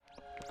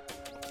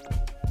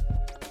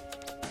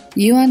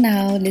You are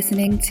now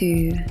listening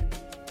to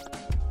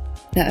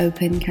The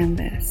Open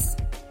Canvas.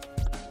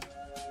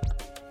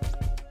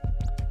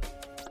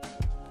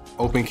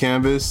 Open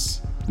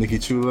Canvas, Nikki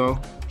Chulo.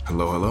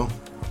 Hello, hello.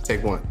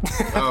 Take one.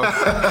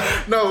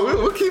 No,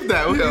 we'll keep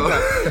that. We'll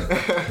keep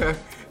that.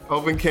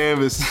 Open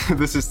Canvas.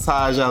 This is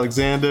Taj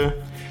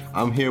Alexander.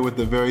 I'm here with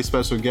a very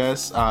special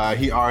guest.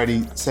 He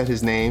already said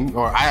his name,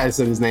 or I had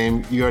said his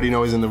name. You already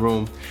know he's in the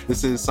room.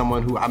 This is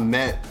someone who I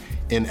met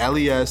in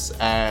LES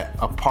at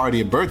a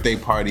party, a birthday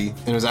party,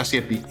 and it was actually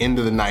at the end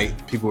of the night.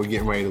 People were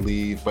getting ready to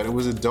leave, but it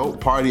was a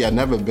dope party. I'd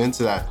never been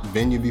to that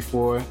venue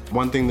before.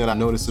 One thing that I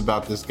noticed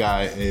about this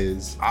guy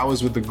is I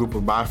was with a group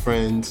of my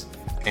friends,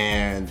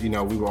 and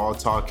we were all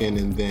talking,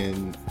 and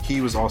then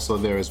he was also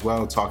there as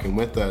well talking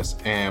with us,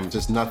 and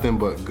just nothing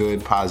but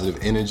good positive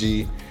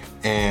energy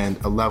and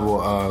a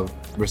level of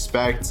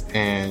respect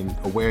and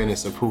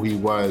awareness of who he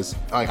was.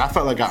 Like, I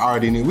felt like I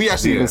already knew. We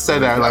actually even said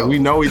that, like, we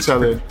know each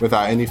other.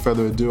 Without any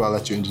further ado, I'll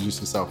let you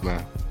introduce yourself,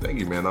 man. Thank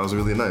you, man. That was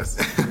really nice.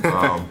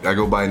 I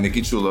go by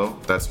Nikki Chulo.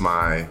 That's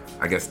my,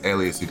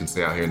 alias you can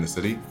say out here in the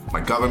city. My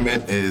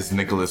government is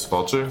Nicholas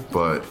Fulcher,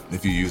 but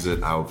if you use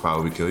it, I will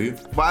probably kill you.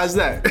 Why is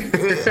that?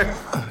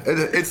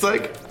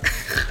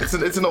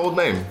 It's an old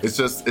name. It's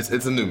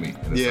a new me.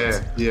 In a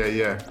sense.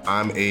 Yeah.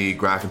 I'm a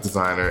graphic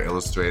designer,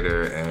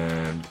 illustrator,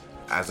 and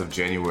as of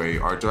January,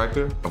 art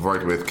director. I've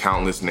worked with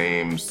countless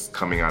names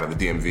coming out of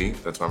the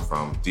DMV. That's where I'm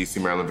from. DC,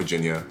 Maryland,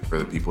 Virginia, for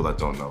the people that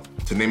don't know.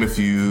 To name a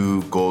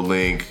few,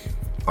 GoldLink,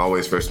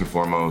 always first and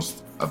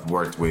foremost. I've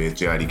worked with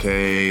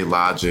JIDK,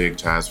 Logic,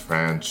 Chaz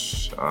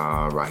French,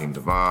 Raheem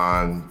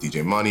Devon,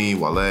 DJ Money,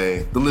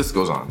 Wale. The list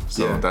goes on.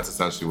 So that's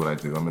essentially what I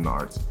do. I'm in the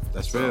arts.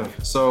 That's real.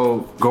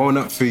 So growing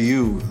up for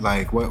you,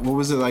 like, what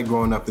was it like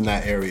growing up in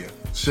that area?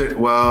 Shit,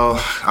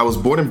 well, I was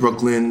born in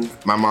Brooklyn.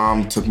 My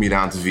mom took me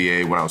down to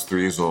VA when I was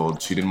 3 years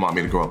old. She didn't want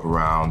me to grow up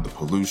around the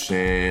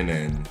pollution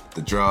and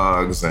the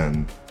drugs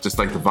and just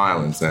like the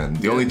violence. And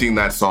the only thing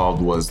that solved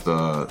was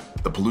the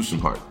pollution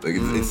part. Like,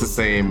 it's the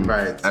same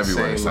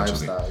everywhere,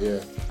 essentially.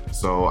 Lifestyle,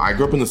 So I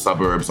grew up in the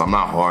suburbs. I'm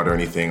not hard or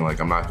anything. Like,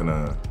 I'm not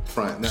gonna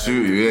front.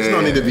 shoot you. There's no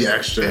need to be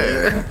extra.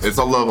 Yeah. It's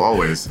all love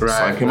always. Right,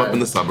 so I came up in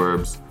the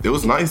suburbs. It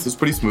was nice. It was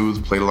pretty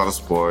smooth. Played a lot of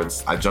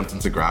sports. I jumped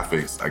into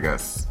graphics,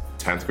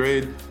 10th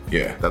grade.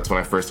 Yeah, that's when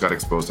I first got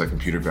exposed to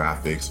computer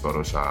graphics,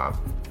 Photoshop.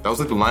 That was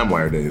like the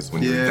LimeWire days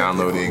when you were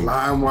downloading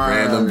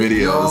random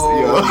videos.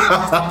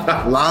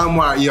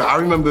 LimeWire, I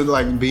remember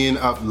like being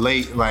up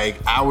late, like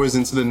hours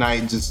into the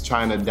night, just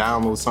trying to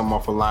download something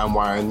off of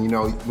LimeWire.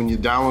 And when you're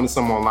downloading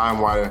something on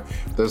LimeWire,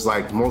 there's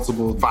like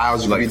multiple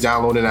files you can be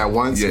downloading at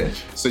once. Yeah.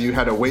 So you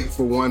had to wait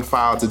for one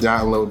file to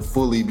download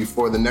fully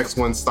before the next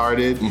one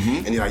started.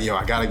 Mm-hmm. And you're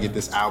like, I gotta get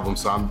this album,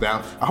 so I'm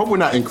down. I hope we're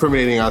not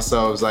incriminating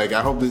ourselves. Like,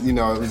 I hope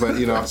that,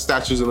 but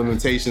statutes of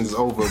limitations is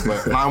over.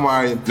 But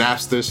LimeWire,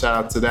 Napster,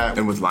 shout out to that.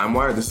 And with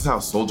LimeWire, this is how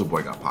Soulja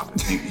Boy got popping.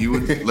 He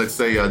would, let's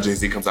say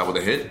Jay-Z comes out with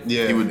a hit,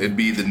 it'd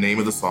be the name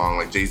of the song,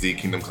 like Jay-Z,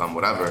 Kingdom Come,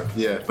 whatever,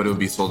 but it would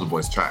be Soulja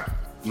Boy's track.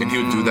 And he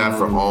would do that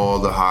for all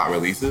the hot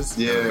releases,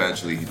 and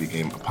eventually he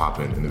became a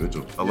poppin'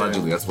 individual.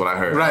 Allegedly, that's what I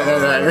heard.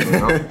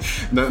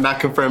 Right.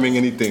 Not confirming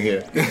anything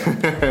here.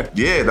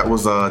 Yeah, that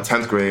was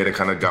 10th grade. I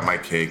kind of got my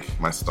kick,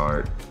 my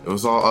start. It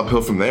was all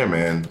uphill from there,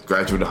 man.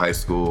 Graduated high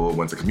school,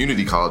 went to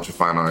community college for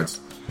fine arts,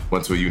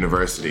 went to a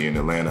university in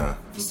Atlanta,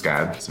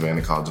 SCAD,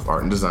 Savannah College of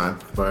Art and Design,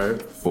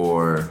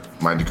 for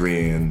my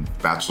degree in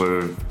Bachelor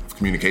of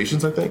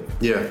Communications, I think.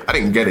 Yeah. I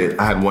didn't get it.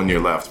 I had 1 year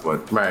left,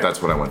 but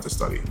that's what I went to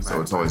study.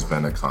 So it's always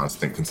been a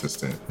constant,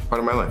 consistent part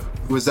of my life.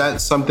 Was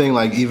that something,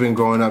 like, even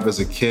growing up as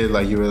a kid,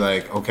 like, you were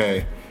like,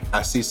 okay,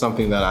 I see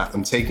something that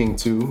I'm taking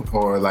to,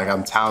 or like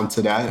I'm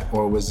talented at,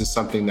 or was this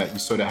something that you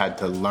sort of had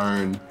to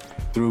learn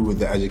through with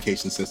the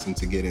education system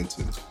to get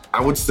into?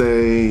 I would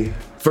say,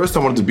 first I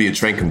wanted to be a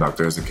train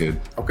conductor as a kid.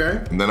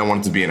 Okay. And then I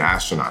wanted to be an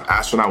astronaut.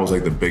 Astronaut was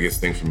like the biggest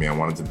thing for me. I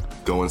wanted to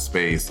go in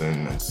space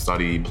and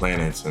study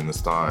planets and the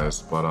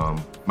stars. But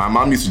my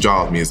mom used to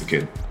draw with me as a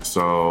kid.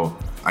 So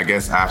I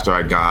guess after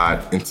I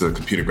got into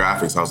computer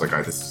graphics, I was like, all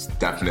right, this is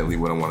definitely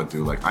what I want to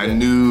do. Like, I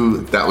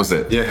knew that was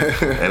it. Yeah.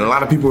 And a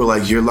lot of people were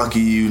like, you're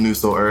lucky you knew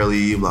so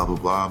early, blah, blah,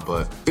 blah.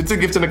 But it's a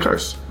gift and a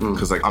curse.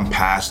 Because like, I'm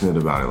passionate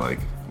about it. Like,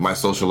 my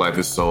social life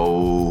is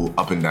so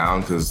up and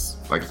down because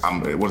like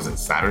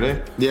Saturday?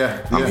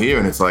 Yeah. I'm here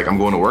and it's like, I'm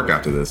going to work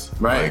after this.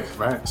 Right.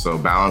 So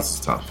balance is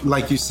tough.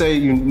 Like you say,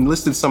 you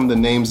listed some of the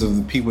names of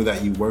the people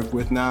that you work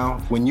with now.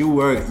 When you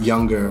were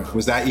younger,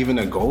 was that even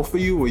a goal for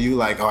you? Were you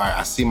like, all right,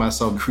 I see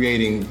myself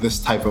creating this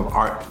type of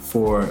art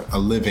for a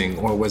living?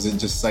 Or was it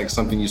just like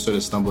something you sort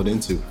of stumbled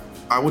into?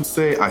 I would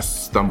say I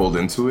stumbled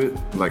into it.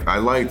 Like, I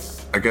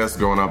guess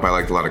growing up, I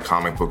liked a lot of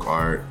comic book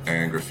art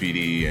and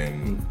graffiti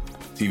and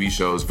TV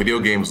shows. Video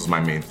games was my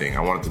main thing.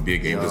 I wanted to be a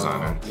game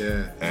designer.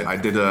 Yeah. And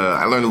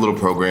I learned a little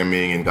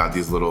programming and got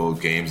these little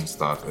games and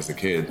stuff as a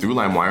kid through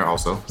LimeWire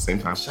also, same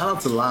time. Shout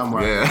out to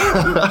LimeWire.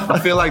 Yeah. I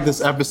feel like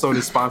this episode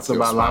is sponsored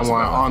by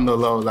LimeWire on the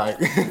low. Like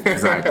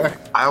Exactly.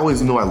 I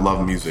always knew I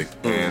loved music.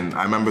 And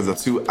I remember the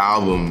the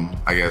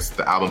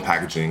album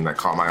packaging that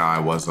caught my eye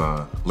was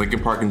Linkin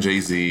Park and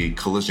Jay-Z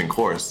Collision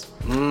Course.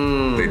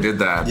 They did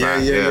that.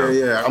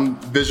 Yeah. I'm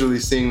visually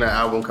seeing that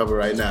album cover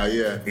right now.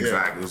 Yeah.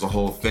 Exactly. It was a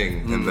whole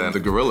thing. And then the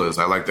Gorillaz,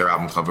 I like their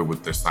album cover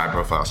with their side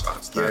profile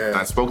shots.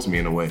 That spoke to me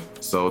in a way.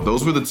 So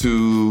those were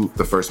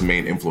the first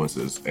main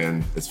influences.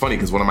 And it's funny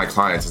because one of my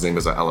clients, his name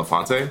is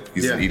Elefante.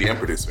 He's an EDM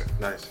producer.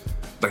 Nice.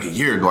 Like a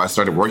year ago, I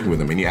started working with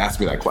him and he asked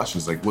me that question.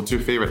 He's like, what's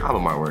your favorite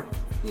album artwork?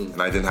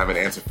 And I didn't have an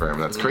answer for him.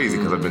 That's crazy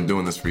because I've been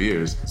doing this for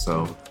years.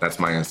 So that's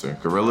my answer.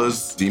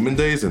 Gorillaz, Demon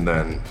Days, and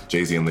then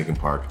Jay-Z and Linkin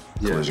Park,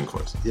 Collision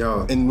Course.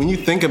 Yo, and when you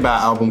think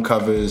about album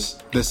covers,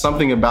 there's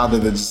something about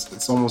it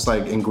it's almost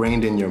like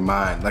ingrained in your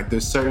mind. Like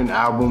there's certain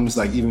albums,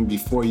 like even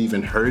before you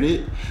even heard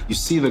it, you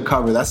see the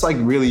cover. That's like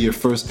really your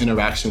first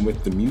interaction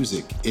with the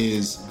music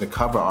is the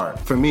cover art.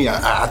 For me,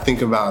 I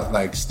think about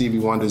like Stevie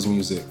Wonder's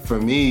music.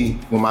 For me,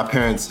 when my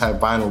parents had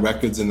vinyl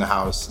records in the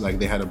house, like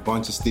they had a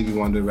bunch of Stevie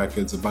Wonder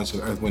records, a bunch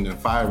of Earth, Wind &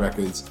 Fire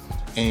records.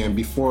 And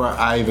before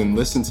I even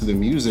listened to the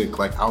music,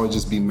 like I would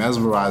just be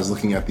mesmerized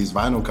looking at these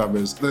vinyl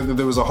covers.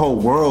 There was a whole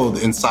world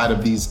inside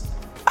of these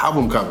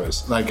album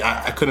covers. Like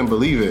I couldn't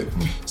believe it.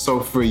 So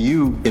for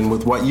you, and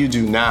with what you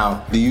do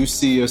now, do you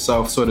see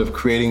yourself sort of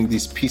creating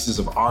these pieces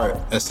of art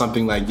as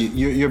something like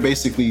you're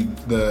basically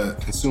the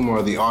consumer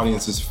or the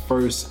audience's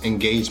first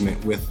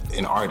engagement with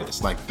an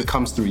artist, like that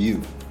comes through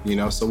you? You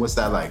know, so what's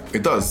that like?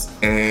 It does.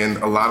 And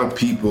a lot of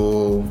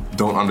people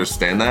don't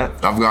understand that.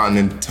 I've gotten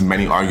into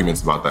many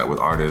arguments about that with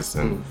artists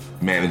and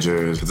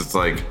managers. Because it's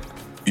like,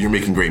 you're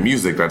making great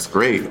music, that's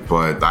great,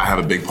 but I have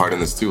a big part in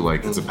this too.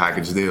 Like, it's a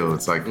package deal.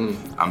 It's like,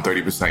 I'm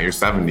 30%, you're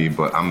 70,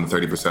 but I'm the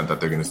 30% that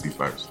they're gonna see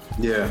first.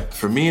 Yeah.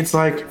 For me, it's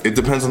like, it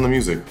depends on the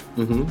music.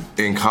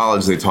 In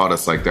college, they taught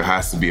us like, there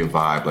has to be a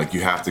vibe. Like,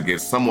 you have to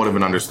get somewhat of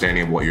an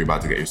understanding of what you're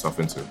about to get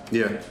yourself into.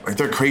 Yeah. Like,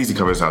 there are crazy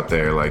covers out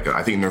there. Like,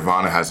 I think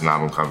Nirvana has an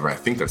album cover. I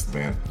think that's the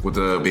band. With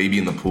the baby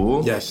in the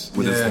pool. Yes.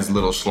 With his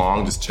little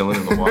schlong just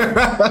chilling in the water.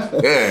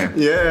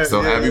 Yeah.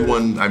 So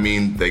everyone, I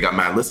mean, they got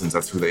mad listens.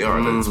 That's who they are.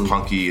 It's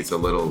punky. It's a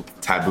little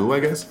taboo, I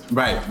guess.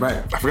 Right.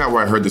 I forgot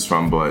where I heard this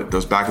from, but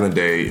those back in the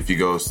day, if you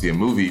go see a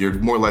movie, you're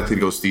more likely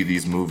to go see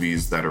these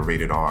movies that are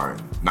rated R,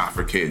 not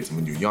for kids. And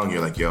when you're young,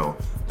 you're like, yo,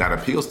 that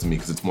appeals to me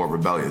because it's more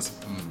rebellious.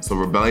 So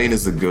rebellion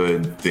is a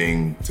good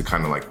thing to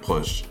kind of like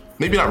push.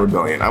 Maybe not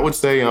rebellion. I would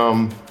say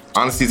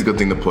honesty is a good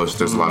thing to push.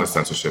 There's a lot of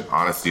censorship.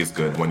 Honesty is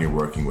good when you're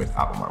working with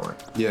album artwork.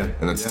 Yeah.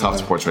 And it's tough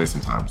to portray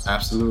sometimes.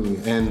 Absolutely.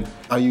 And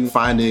are you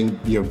finding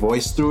your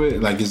voice through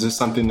it? Like, is this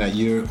something that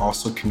you're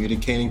also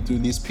communicating through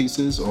these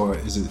pieces, or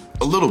is it?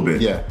 A little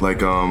bit. Yeah.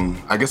 Like,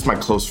 I guess my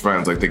close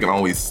friends, like, they can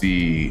always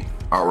see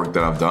artwork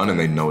that I've done and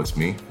they know it's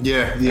me.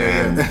 Yeah.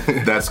 And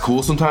that's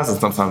cool sometimes, and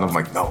sometimes I'm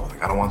like, no,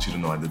 like, I don't want you to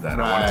know I did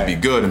that. I want it to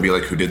be good and be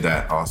like, who did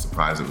that? Oh,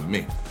 surprise, it was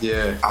me.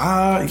 Yeah.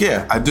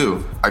 Yeah, I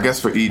do. I guess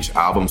for each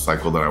album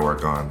cycle that I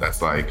work on,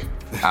 that's like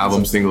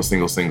album,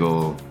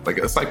 single, like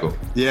a cycle.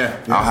 Yeah.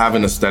 I'll have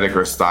an aesthetic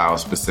or style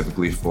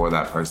specifically for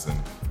that person,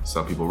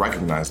 so people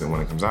recognize it when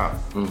it comes out.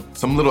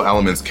 Some little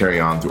elements carry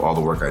on through all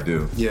the work I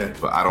do. Yeah.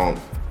 But I don't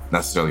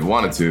necessarily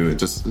want it to. It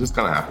just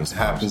kind of happens. It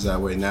happens that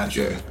way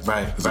naturally.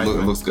 Right.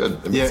 It looks good.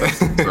 It Yeah. makes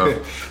sense.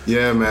 So.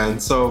 Yeah, man.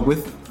 So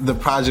with the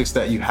projects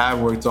that you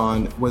have worked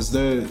on, was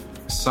there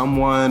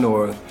someone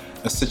or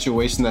a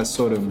situation that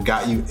sort of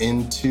got you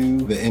into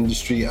the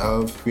industry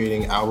of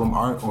creating album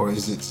art, or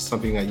is it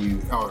something that you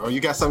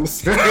got something to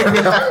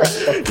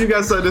say? You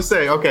got something to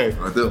say. Okay.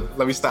 I do.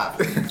 Let me stop.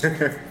 I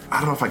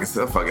don't know if I can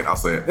say it. Fuck it. I'll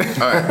say it.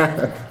 All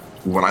right.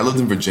 When I lived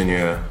in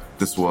Virginia,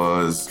 this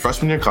was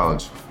freshman year of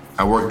college.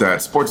 I worked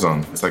at Sports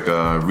Zone. It's like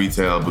a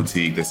retail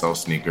boutique. They sell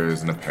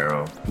sneakers and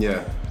apparel.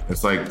 Yeah.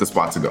 It's like the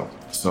spot to go.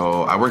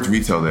 So I worked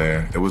retail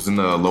there. It was in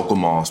the local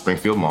mall,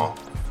 Springfield Mall.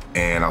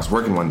 And I was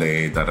working one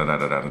day,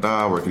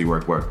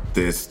 work.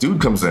 This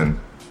dude comes in.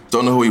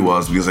 Don't know who he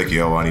was, but he was like,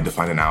 yo, I need to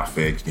find an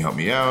outfit. Can you help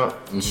me out?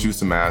 Shoot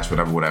some match,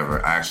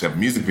 whatever. I actually have a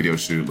music video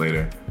shoot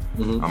later.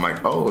 I'm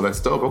like, oh, that's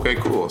dope. Okay,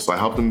 cool. So I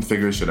helped him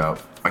figure his shit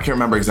out. I can't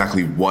remember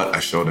exactly what I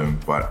showed him,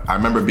 but I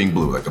remember being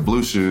blue, like a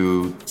blue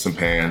shoe, some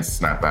pants,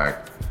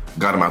 snapback.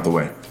 Got him out the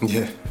way.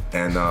 Yeah.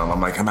 And I'm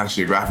like, I'm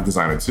actually a graphic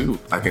designer too.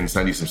 I can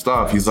send you some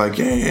stuff. He's like,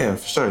 yeah,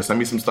 for sure. Send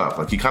me some stuff.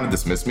 Like, he kind of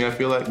dismissed me, I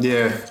feel like.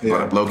 Yeah.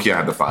 But low-key, I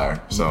had to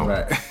fire. So,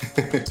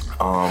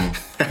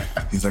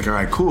 he's like, all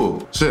right,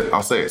 cool. Shit,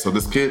 I'll say it.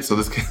 This kid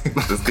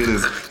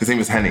is, his name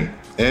is Henny.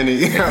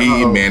 Henny. And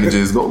he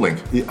manages GoldLink.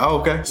 Yeah.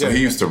 Oh, okay. So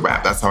he used to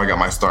rap. That's how I got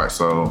my start.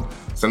 So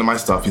send him my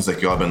stuff. He's like,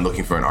 yo, I've been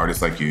looking for an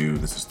artist like you.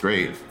 This is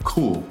great.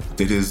 Cool.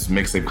 Did his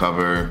mixtape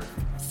cover.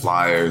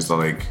 flyers,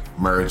 like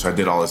merch. I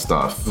did all this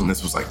stuff. And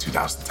this was like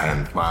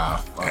 2010.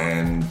 Wow.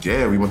 And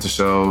yeah, we went to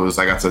shows.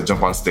 I got to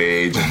jump on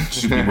stage and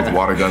shoot people with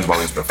water guns while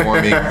he was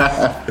performing.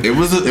 It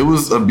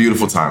was a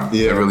beautiful time.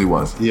 Yeah. It really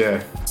was.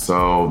 Yeah.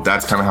 So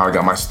that's kind of how I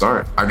got my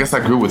start. I guess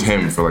I grew with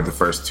him for like the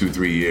first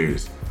 2-3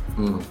 years.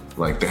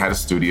 Like they had a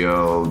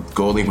studio,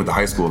 GoldLink went to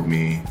high school with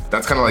me.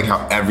 That's kind of like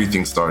how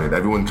everything started.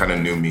 Everyone kind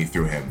of knew me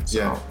through him. So.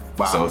 Yeah.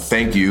 Wow. So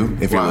thank you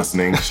if you're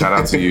listening. Shout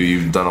out to you.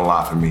 You've done a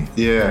lot for me.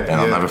 Yeah. And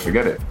I'll never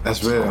forget it.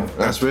 That's real.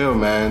 That's real,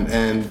 man.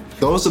 And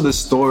those are the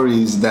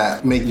stories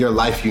that make your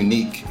life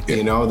unique. Yeah.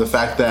 You know, the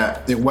fact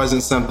that it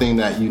wasn't something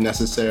that you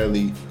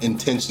necessarily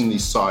intentionally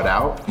sought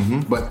out,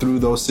 but through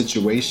those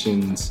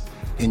situations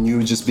and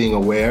you just being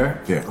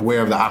aware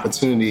of the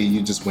opportunity,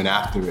 you just went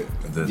after it.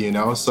 You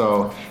know,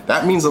 so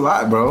that means a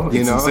lot, bro.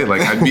 You know, insane.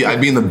 Like I'd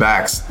be in the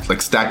back,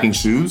 like stacking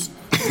shoes.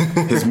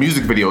 His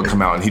music video would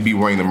come out and he'd be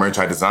wearing the merch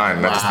I designed,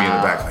 and I'd just be in the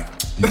back like,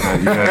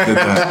 yeah, I did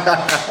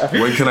that.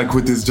 When can I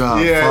quit this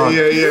job? Yeah.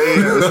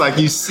 It's like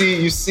you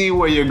see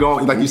where you're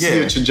going, like you see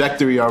your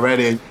trajectory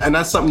already. And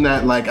that's something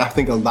that like I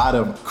think a lot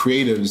of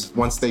creatives,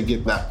 once they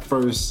get that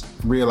first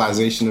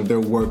realization of their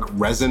work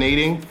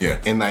resonating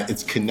and like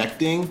it's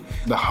connecting,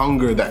 the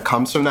hunger that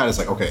comes from that is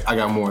like, okay, I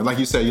got more. Like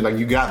you said,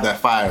 you got that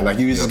fire. Like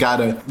you just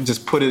gotta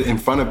just put it in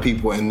front of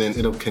people and then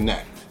it'll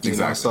connect.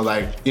 Exactly. So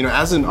like,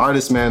 as an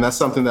artist, man, that's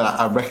something that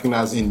I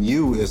recognize in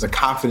you is the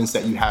confidence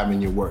that you have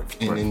in your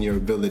work and in your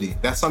ability.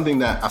 That's something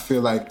that I feel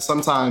like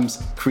sometimes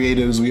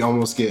creatives, we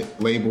almost get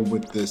labeled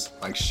with this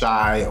like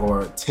shy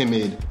or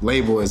timid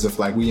label as if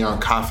like we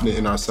aren't confident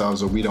in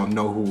ourselves or we don't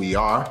know who we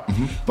are.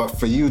 But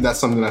for you, that's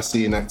something I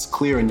see and that's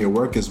clear in your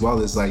work as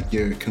well, is like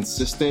you're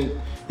consistent,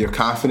 you're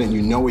confident,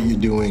 you know what you're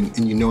doing,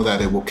 and you know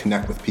that it will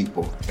connect with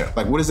people. Yeah.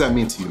 Like, what does that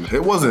mean to you, man?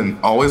 It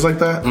wasn't always like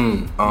that.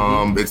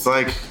 It's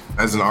like,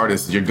 as an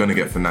artist, you're gonna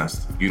get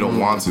finessed. You don't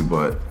want to,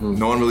 but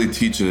no one really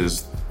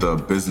teaches the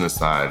business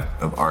side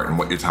of art and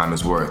what your time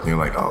is worth. And you're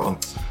like, oh,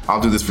 I'll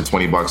do this for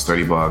 $20,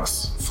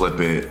 $30, flip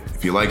it.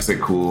 If he likes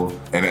it, cool.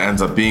 And it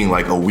ends up being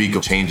like a week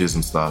of changes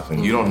and stuff.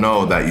 And you don't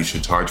know that you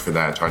should charge for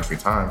that, charge for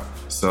your time.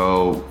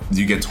 So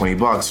you get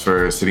 $20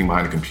 for sitting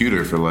behind a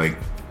computer for like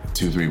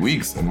 2-3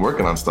 weeks and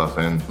working on stuff.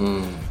 And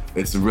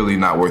it's really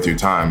not worth your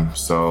time.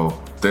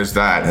 So there's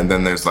that. And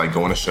then there's like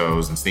going to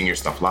shows and seeing your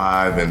stuff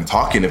live and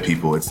talking to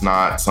people. It's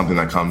not something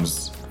that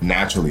comes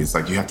naturally. It's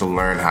like you have to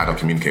learn how to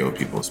communicate with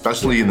people,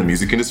 especially in the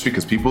music industry,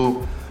 because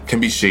people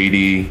can be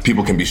shady,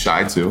 people can be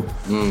shy too.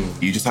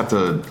 You just have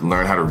to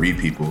learn how to read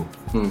people.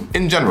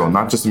 In general,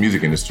 not just the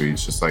music industry,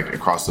 it's just like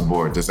across the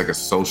board. There's like a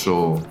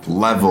social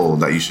level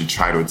that you should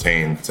try to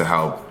attain to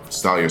help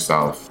sell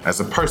yourself as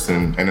a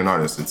person and an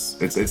artist.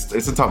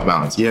 It's a tough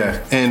balance.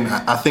 Yeah, and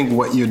I think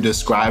what you're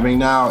describing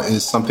now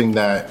is something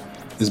that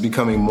is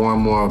becoming more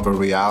and more of a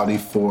reality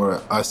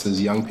for us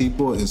as young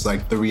people. Is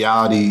like the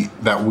reality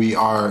that we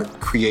are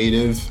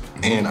creative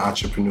and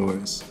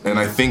entrepreneurs. And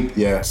I think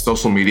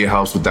social media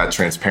helps with that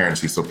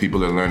transparency, so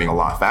people are learning a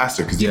lot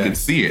faster because you can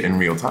see it in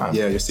real time.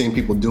 Yeah, you're seeing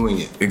people doing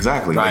it.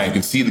 Exactly. Right. Like you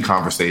can see the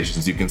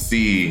conversations, you can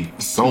see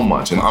so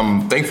much, and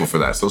I'm thankful for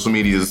that. Social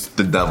media is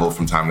the devil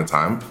from time to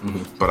time,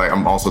 but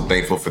I'm also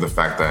thankful for the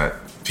fact that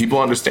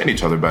people understand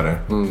each other better,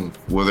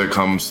 whether it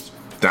comes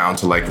down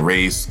to like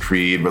race,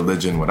 creed,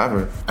 religion,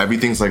 whatever.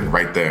 Everything's like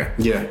right there.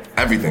 Yeah.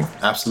 Everything.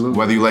 Absolutely.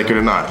 Whether you like it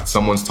or not.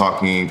 Someone's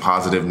talking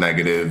positive,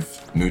 negative,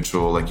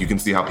 neutral. Like you can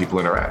see how people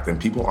interact, and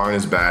people aren't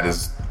as bad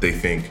as they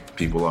think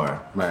people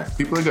are. Right.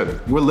 People are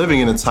good. We're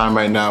living in a time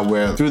right now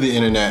where through the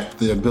internet,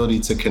 the ability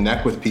to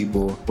connect with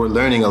people, we're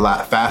learning a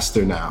lot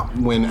faster now.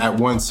 When at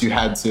once you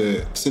had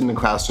to sit in the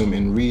classroom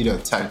and read a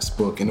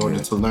textbook in order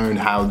to learn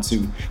how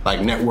to like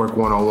network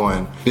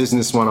 101,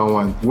 business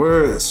 101.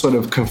 We're sort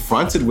of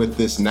confronted with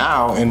this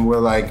now, and we're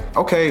like,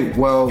 okay,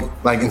 well,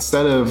 like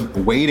instead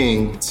of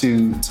waiting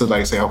to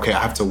like say, okay, I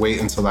have to wait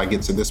until I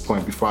get to this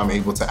point before I'm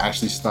able to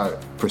actually start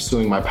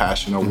pursuing my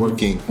passion or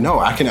working. No,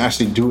 I can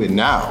actually do it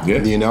now.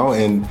 You know,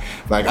 and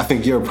like I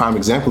think you're a prime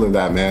example of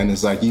that, man.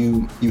 It's like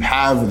you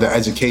have the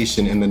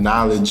education and the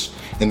knowledge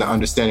and the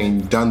understanding.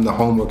 You've done the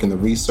homework and the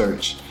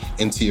research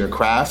into your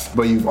craft,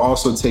 but you've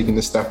also taken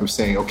the step of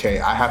saying, okay,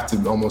 I have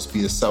to almost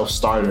be a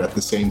self-starter at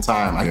the same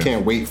time. I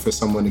can't wait for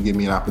someone to give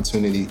me an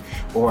opportunity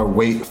or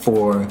wait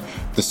for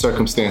the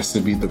circumstance to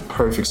be the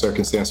perfect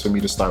circumstance for me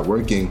to start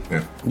working.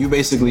 You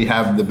basically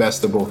have the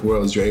best of both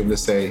worlds. You're able to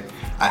say,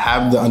 I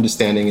have the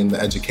understanding and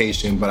the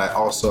education, but I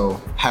also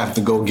have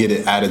the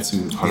go-get-it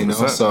attitude, 100%. You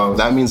know? So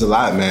that means a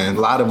lot, man. A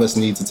lot of us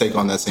need to take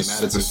on that same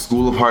attitude. The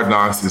school of hard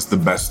knocks is the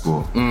best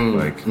school.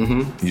 Like,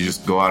 you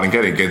just go out and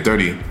get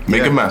dirty,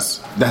 make a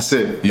mess. That's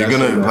it. You're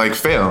gonna like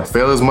fail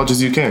as much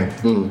as you can,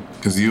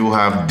 because you will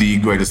have the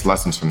greatest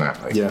lessons from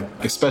that. Like,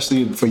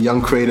 especially for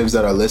young creatives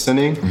that are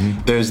listening,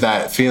 there's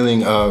that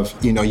feeling of,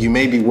 you know, you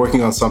may be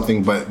working on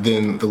something, but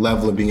then the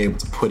level of being able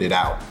to put it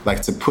out,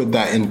 like to put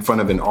that in front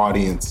of an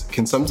audience,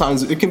 can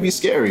sometimes it can be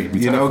scary,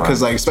 you know,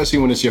 because like especially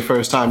when it's your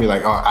first time, you're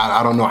like, oh,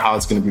 I don't know how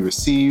it's going to be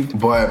received.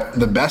 But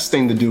the best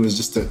thing to do is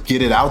just to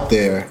get it out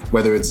there,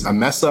 whether it's a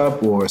mess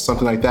up or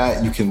something like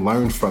that. You can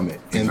learn from it,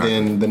 and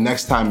then the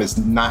next time it's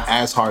not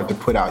as hard to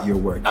put out your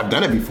work. I've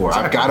done it before.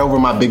 I've got over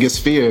my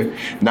biggest fear.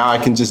 Now I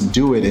can just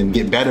do it and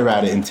get better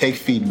at it and take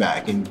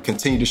feedback and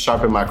continue to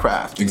sharpen my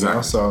craft. You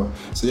know? So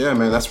yeah,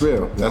 man, that's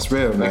real. That's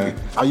real, man.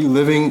 Are you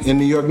living in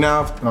New York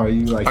now? Are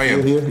you like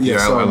here?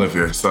 Yeah, I live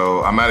here.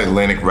 So I'm at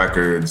Atlantic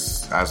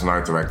Records as an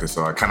art director,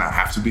 so I kind of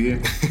have to be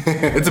here.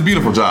 It's a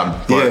beautiful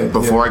job, but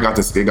before I got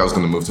this gig, I was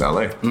going to move to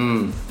LA.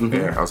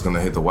 Yeah, I was going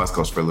to hit the West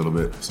Coast for a little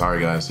bit.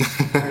 Sorry, guys.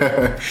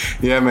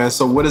 Yeah, man.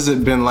 So what has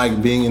it been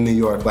like being in New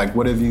York? Like,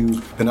 what have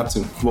you been up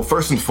to? Well,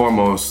 first and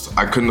foremost,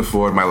 I couldn't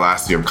afford my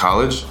last year of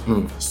college,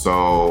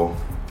 so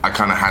I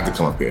kind of had to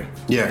come up here.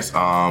 Yes.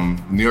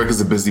 New York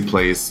is a busy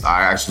place.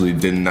 I actually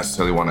didn't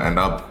necessarily want to end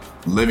up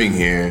living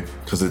here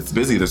because it's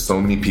busy. There's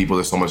so many people,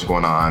 there's so much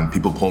going on.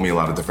 People pull me a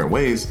lot of different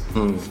ways.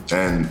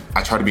 And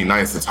I try to be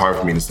nice. It's hard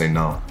for me to say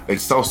no.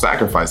 It's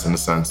self-sacrifice in a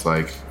sense.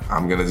 Like,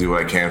 I'm gonna do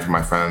what I can for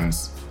my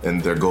friends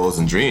and their goals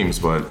and dreams,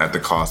 but at the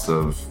cost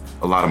of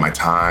a lot of my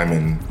time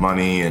and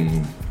money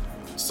and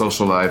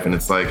social life. And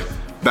it's like,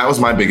 that was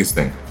my biggest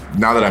thing.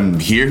 Now that I'm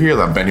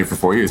here, I've been here for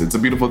 4 years, it's a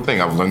beautiful thing.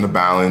 I've learned the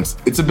balance.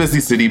 It's a busy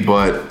city,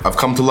 but I've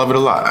come to love it a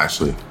lot,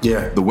 actually.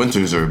 Yeah. The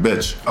winters are a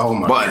bitch. Oh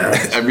my God.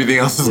 But everything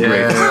else is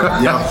great.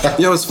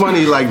 Yo, it's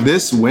funny, like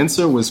this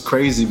winter was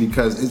crazy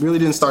because it really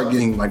didn't start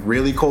getting like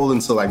really cold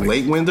until like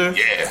late winter.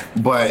 Yeah.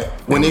 But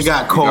when it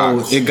got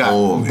cold, it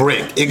got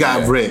brick. It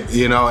got brick,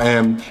 you know?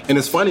 And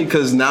it's funny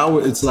because now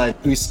it's like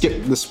we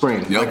skipped the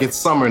spring. Like it's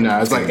summer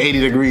now. It's like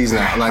 80 degrees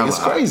now. Like it's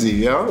crazy,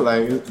 yo.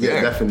 Like,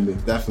 yeah,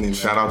 definitely. Man.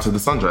 Shout out to the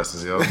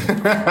sundresses, yo.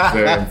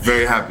 Very,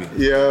 very happy.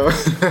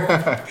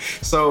 Yeah.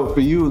 So for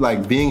you,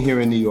 like being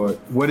here in New York,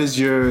 what is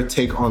your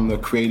take on the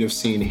creative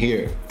scene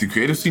here? The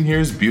creative scene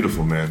here is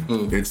beautiful, man.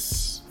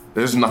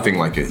 There's nothing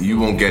like it. You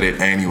won't get it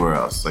anywhere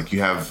else. Like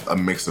you have a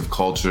mix of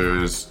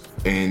cultures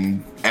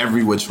in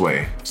every which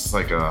way. It's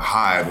like a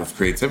hive of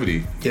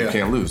creativity. You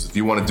can't lose. If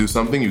you want to do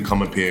something, you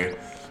come up here,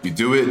 you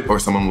do it, or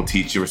someone will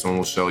teach you, or someone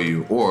will show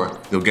you, or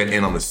you'll get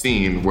in on the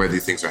scene where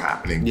these things are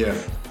happening. Yeah.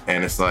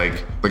 And it's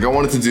like I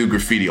wanted to do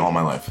graffiti all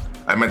my life.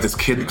 I met this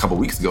kid a couple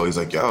weeks ago. He's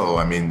like, yo,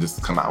 I mean,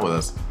 just come out with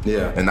us.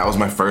 Yeah. And that was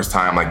my first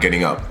time like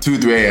getting up. 2,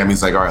 3 a.m.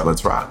 He's like, all right,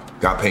 let's rock.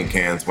 Got paint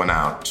cans, went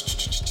out.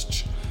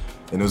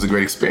 And it was a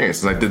great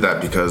experience. And I did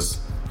that because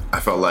I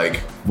felt like,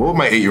 what would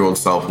my 8-year-old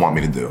self want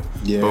me to do?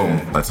 Yeah.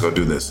 Boom, let's go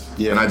do this.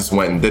 Yeah. And I just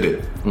went and did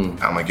it.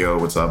 I'm like, yo,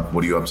 what's up?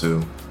 What are you up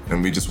to?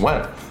 And we just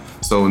went.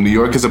 So New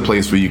York is a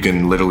place where you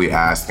can literally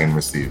ask and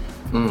receive.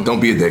 Don't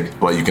be a dick,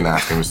 but you can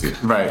ask and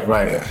receive. Right.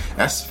 Yeah.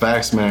 That's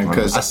facts, man,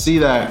 because I see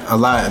that a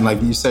lot. And like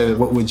you said,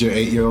 what would your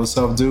 8-year-old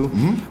self do?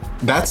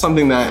 That's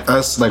something that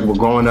us, like we're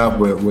growing up,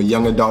 we're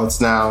young adults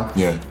now.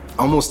 Yeah.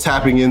 Almost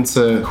tapping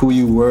into who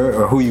you were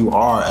or who you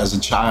are as a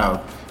child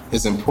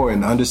is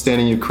important.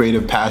 Understanding your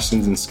creative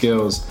passions and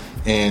skills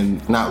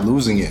and not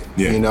losing it,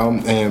 you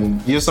know?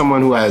 And you're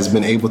someone who has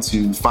been able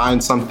to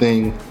find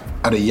something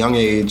at a young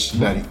age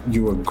that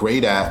you were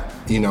great at,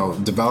 you know,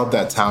 develop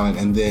that talent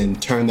and then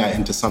turn that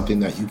into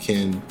something that you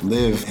can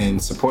live and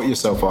support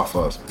yourself off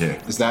of.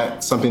 Yeah. Is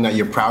that something that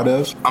you're proud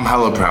of? I'm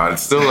hella proud.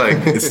 It's still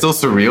like, it's still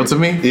surreal to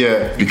me.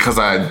 Yeah. Because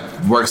I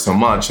work so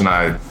much and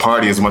I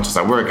party as much as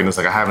I work. And it's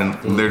like, I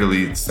haven't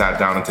literally sat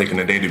down and taken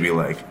a day to be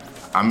like,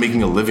 I'm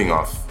making a living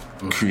off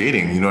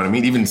creating, you know what I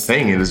mean? Even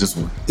saying it is just,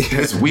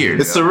 it's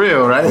weird. It's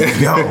surreal, right?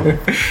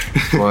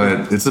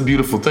 But it's a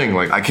beautiful thing.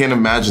 Like, I can't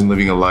imagine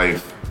living a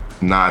life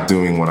not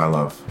doing what I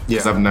love.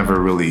 Because I've never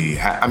really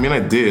I mean, I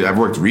did. I've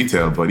worked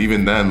retail, but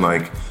even then,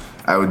 like,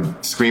 I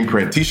would screen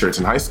print t-shirts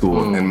in high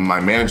school and my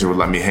manager would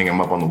let me hang them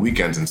up on the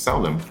weekends and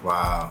sell them.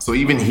 Wow. So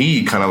even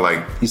he kind of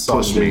like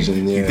pushed me.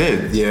 Vision, He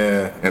did.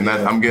 Yeah. And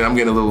that I'm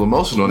getting a little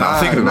emotional now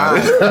thinking about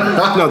it.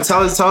 No,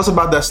 tell us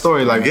about that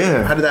story. Like,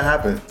 how did that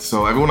happen?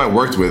 So everyone I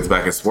worked with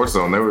back at Sports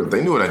Zone,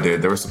 they knew what I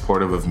did. They were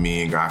supportive of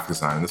me and graphic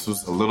design. This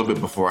was a little bit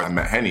before I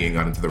met Henny and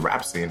got into the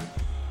rap scene.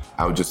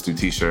 I would just do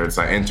t-shirts.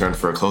 I interned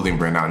for a clothing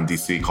brand out in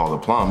DC called The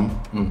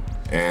Plum,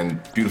 and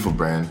beautiful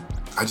brand.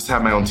 I just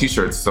had my own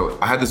t-shirts. So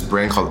I had this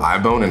brand called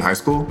iBone in high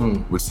school,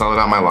 would sell it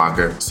out my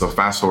locker. So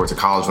fast forward to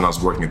college when I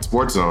was working at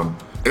Sports Zone,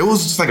 it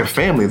was just like a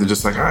family. They're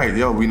just like, all right,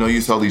 yo, we know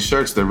you sell these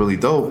shirts. They're really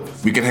dope.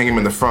 We can hang them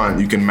in the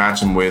front. You can match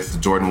them with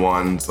Jordan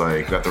 1s,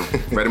 like got the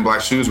red and black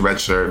shoes, red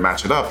shirt,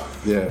 match it up.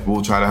 Yeah.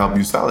 We'll try to help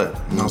you sell it.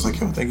 And I was like,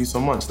 yo, thank you so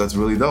much. That's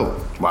really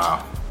dope.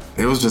 Wow.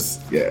 It was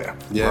just, a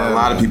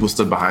lot of people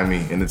stood behind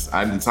me, and it's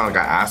not like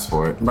I asked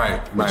for it. Right.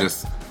 It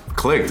just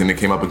clicked, and it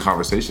came up in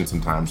conversation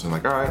sometimes. And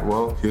like, all right,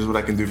 well, here's what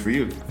I can do for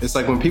you. It's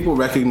like when people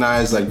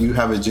recognize like you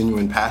have a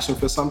genuine passion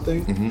for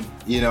something,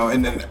 you know,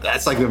 and then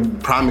that's like a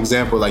prime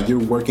example. Like you're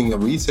working a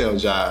retail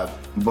job,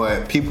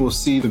 but people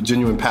see the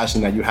genuine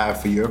passion that you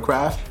have for your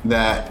craft,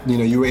 that, you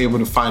know, you were able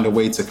to find a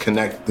way to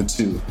connect the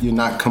two. You're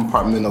not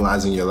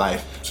compartmentalizing your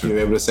life. You're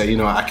able to say, you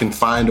know, I can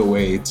find a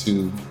way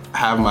to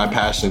have my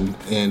passion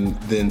and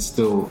then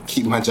still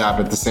keep my job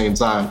at the same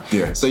time.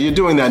 Yeah. So you're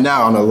doing that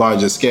now on a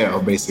larger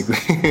scale, basically.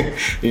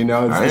 You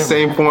know, it's the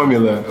same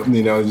formula,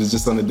 you know, it's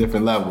just on a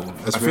different level.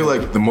 I feel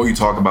like the more you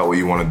talk about what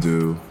you want to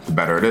do, the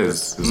better it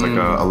is. There's like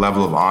a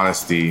level of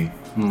honesty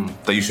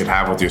that you should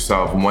have with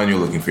yourself when you're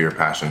looking for your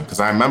passion. Because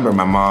I remember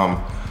my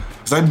mom,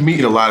 because I'd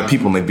meet a lot of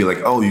people and they'd be like,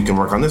 oh, you can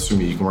work on this for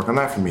me, you can work on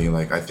that for me.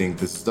 Like, I think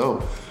this is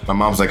dope. My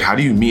mom's like, how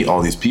do you meet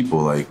all these people?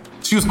 Like,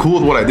 she was cool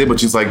with what I did, but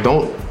she's like,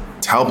 don't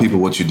tell people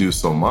what you do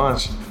so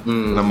much.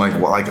 And I'm like,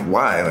 well, like,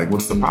 why? Like,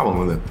 what's the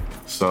problem with it?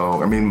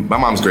 So, I mean, my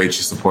mom's great.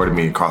 She supported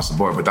me across the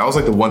board. But that was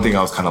like the one thing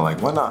I was kind of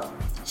like, why not?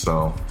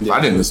 So I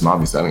didn't listen,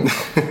 obviously. I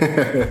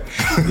didn't know.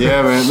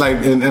 Yeah, man. Like,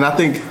 and I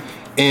think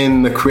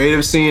in the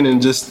creative scene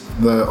and just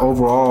the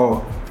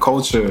overall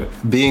culture,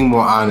 being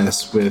more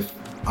honest with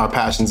our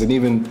passions and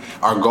even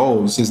our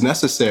goals is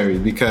necessary,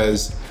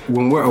 because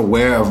when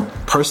we're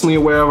personally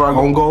aware of our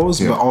own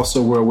goals, but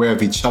also we're aware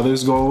of each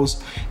other's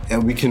goals,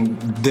 and we can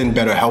then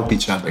better help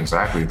each other.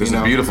 Exactly. There's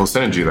a beautiful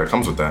synergy that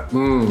comes with that.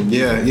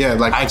 Yeah.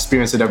 Like, I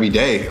experience it every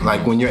day.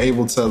 Like, when you're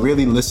able to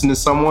really listen to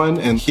someone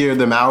and hear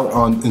them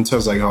out in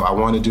terms of like, oh, I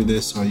want to do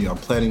this, or, you know, I'm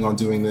planning on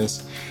doing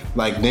this.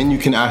 Like, then you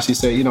can actually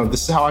say, you know,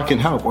 this is how I can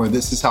help, or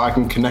this is how I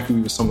can connect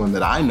you with someone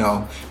that I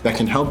know that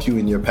can help you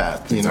in your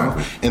path, you know?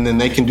 And then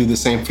they can do the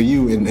same for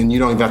you, and you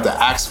don't even have to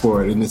ask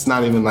for it. And it's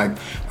not even like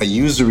a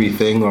usury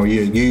thing, or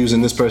you're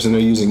using this person,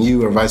 they're using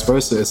you, or vice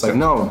versa. It's like,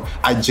 no,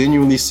 I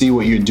genuinely see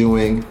what you're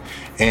doing,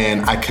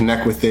 and I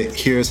connect with it.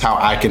 Here's how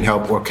I can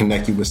help or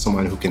connect you with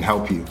someone who can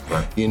help you,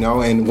 you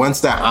know? And once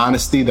that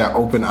honesty, that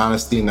open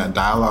honesty and that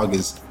dialogue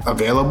is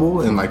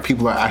available, and like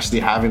people are actually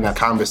having that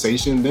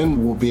conversation,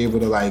 then we'll be able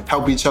to like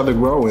help each other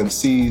grow and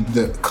see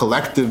the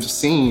collective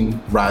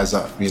scene rise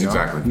up, you know?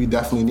 Exactly. We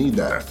definitely need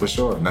that, for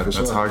sure.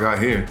 That's how I got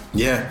here.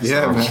 Yeah,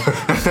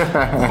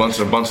 man. a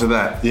bunch of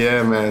that.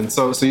 Yeah, man.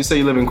 So you say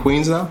you live in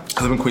Queens now?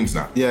 I live in Queens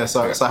now. Yeah,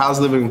 so how's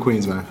living in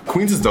Queens, man?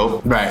 Queens is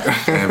dope. Right.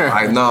 And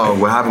I know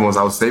what happened was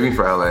I was saving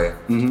for LA,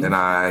 and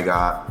I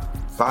got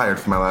fired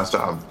from my last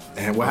job.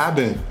 And what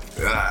happened?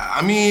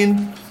 I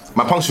mean,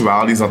 my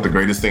punctuality is not the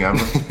greatest thing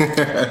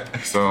ever.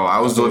 So I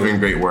was delivering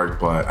great work,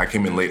 but I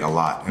came in late a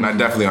lot. And I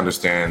definitely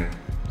understand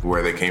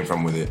where they came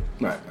from with it.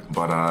 Right.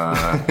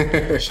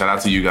 But shout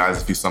out to you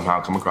guys if you somehow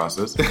come across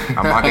this.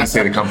 I'm not gonna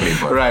say the company,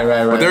 but right.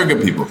 But they're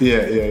good people.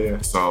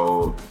 Yeah.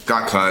 So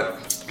got cut.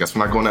 Guess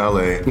we're not going to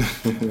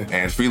LA,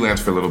 and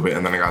freelance for a little bit,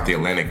 and then I got the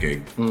Atlantic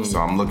gig. So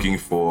I'm looking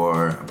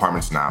for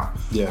apartments now.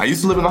 Yeah. I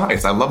used to live in the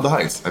Heights. I love the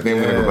Heights. I think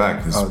I'm gonna go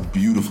back. It's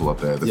beautiful up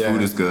there. The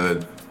food is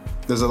good.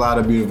 There's a lot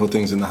of beautiful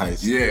things in the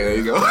Heights. Yeah, there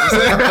you go.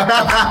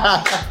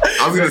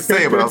 I was gonna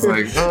say it, but I was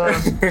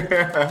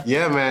like,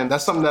 Yeah, man,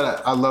 that's something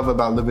that I love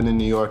about living in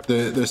New York.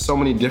 There's so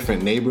many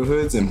different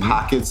neighborhoods and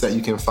pockets that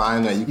you can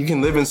find, that you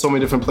can live in so many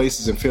different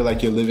places and feel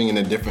like you're living in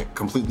a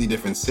completely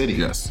different city.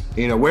 Yes.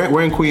 You know,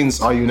 where in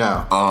Queens are you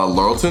now?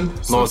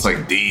 Laurelton. So it's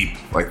like deep,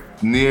 like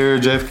near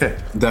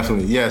JFK.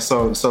 Definitely, yeah.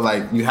 So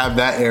like you have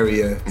that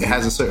area. It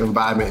has a certain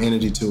vibe and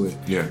energy to it.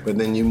 Yeah. But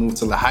then you move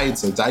to the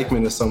Heights or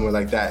Dykeman or somewhere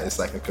like that, it's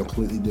like a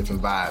completely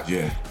different vibe.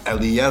 Yeah.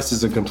 LES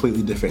is a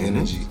completely different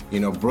energy. You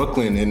know,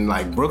 Brooklyn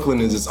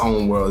is its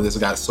own world. It's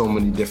got so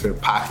many different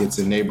pockets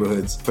and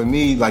neighborhoods. For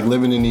me, like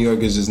living in New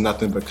York is just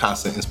nothing but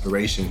constant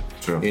inspiration.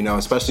 True. You know,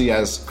 especially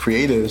as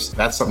creatives,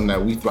 that's something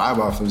that we thrive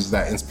off of, is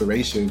that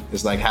inspiration.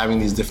 It's like having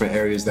these different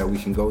areas that we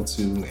can go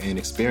to and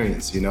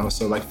experience, you know?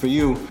 So like for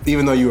you,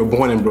 even though you were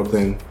born in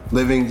Brooklyn,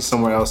 living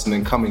somewhere else and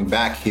then coming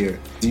back here,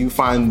 do you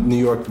find New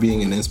York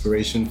being an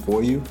inspiration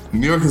for you?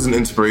 New York is an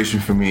inspiration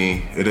for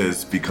me. It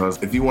is,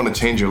 because if you want to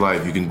change your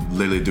life, you can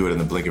literally do it in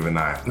the blink of an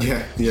eye.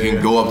 You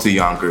can go up to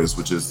Yonkers,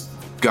 which is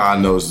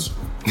God knows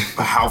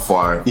how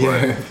far.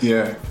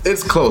 Yeah.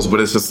 It's close, but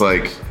it's just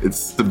like,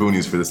 it's the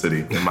boonies for the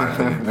city, in my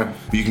opinion.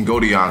 But you can go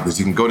to Yonkers,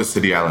 you can go to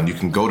City Island, you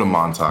can go to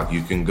Montauk,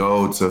 you can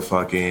go to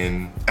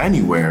fucking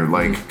anywhere,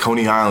 like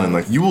Coney Island.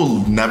 Like, you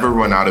will never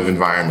run out of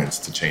environments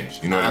to change.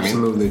 You know what I mean?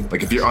 Absolutely.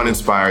 Like, if you're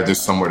uninspired,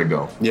 there's somewhere to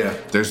go. Yeah.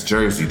 There's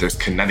Jersey, there's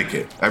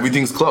Connecticut.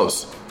 Everything's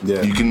close.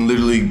 Yeah. You can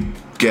literally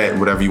get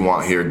whatever you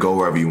want here, go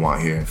wherever you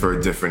want here for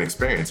a different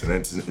experience, and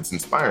it's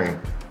inspiring.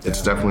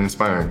 It's definitely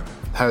inspiring.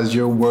 Has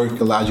your work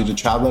allowed you to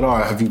travel at all?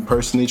 Have you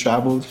personally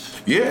traveled?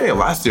 Yeah,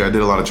 last year I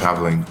did a lot of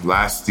traveling.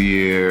 Last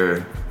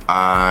year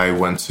I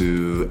went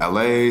to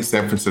LA,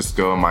 San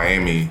Francisco,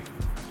 Miami,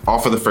 all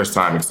for the first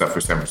time except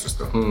for San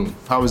Francisco.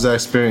 How was that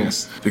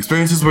experience? The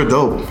experiences were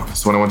dope.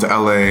 So when I went to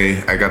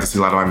LA, I got to see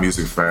a lot of my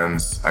music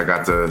friends. I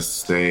got to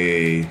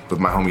stay with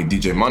my homie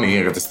DJ Money.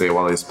 I got to stay at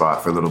Wale's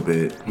spot for a little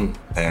bit.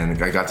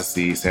 And I got to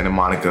see Santa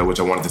Monica, which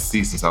I wanted to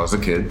see since I was a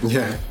kid.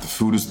 Yeah. The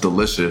food is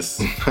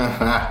delicious.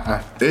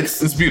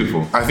 It's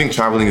beautiful. I think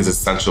traveling is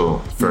essential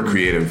for a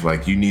creative.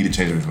 Like, you need a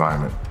change of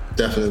environment.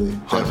 Definitely.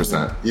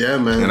 100%. Yeah,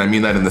 man. And I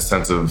mean that in the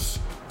sense of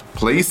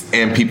place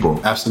and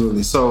people.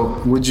 Absolutely.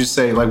 So would you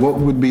say, like, what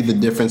would be the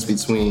difference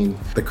between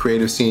the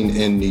creative scene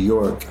in New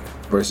York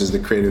versus the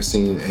creative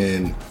scene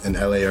in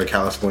LA or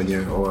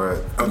California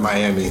or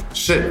Miami?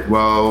 Shit.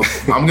 Well,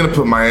 I'm gonna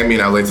put Miami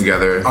and LA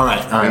together. All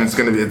right. And it's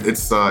gonna be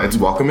it's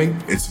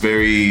welcoming. It's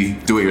very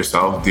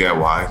do-it-yourself,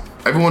 DIY.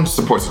 Everyone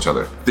supports each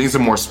other. Things are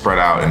more spread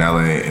out in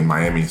LA and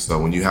Miami. So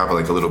when you have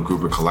like a little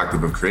group or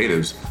collective of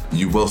creatives,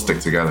 you will stick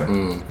together.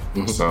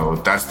 So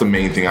that's the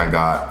main thing I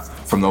got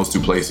from those two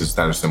places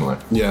that are similar.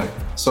 Yeah.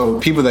 So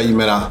people that you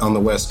met out on the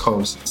West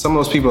Coast, some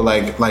of those people,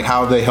 like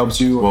how have they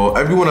helped you? Well,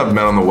 everyone I've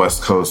met on the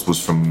West Coast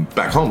was from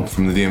back home,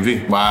 from the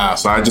DMV. Wow.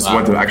 So I just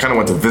I kind of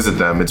went to visit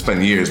them. It's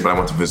been years, but I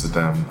went to visit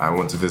them. I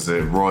went to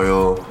visit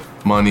Royal,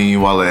 Money,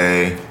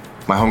 Wale,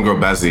 my homegirl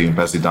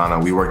Bezzy Donna.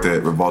 We worked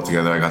at Revolt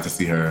together. I got to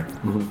see her.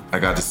 I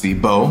got to see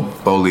Bo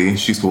Lee.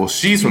 She's cool.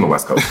 She's from the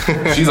West Coast.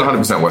 She's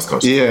 100% West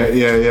Coast.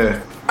 Yeah.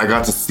 I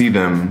got to see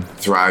them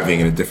thriving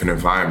in a different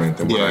environment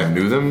than what I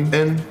knew them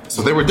in.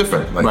 So they were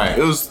different. Like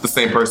it was the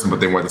same person, but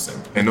they weren't the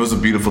same. And it was a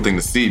beautiful thing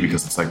to see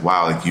because it's like,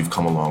 wow, like you've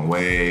come a long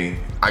way.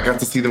 I got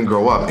to see them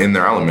grow up in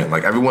their element.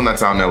 Like everyone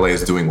that's out in LA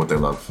is doing what they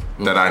love.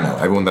 That I know.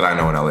 Everyone that I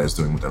know in LA is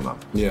doing what they love.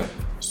 Yeah.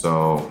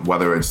 So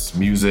whether it's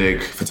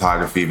music,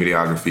 photography,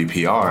 videography,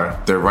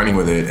 PR, they're running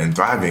with it and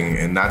thriving.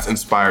 And that's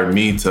inspired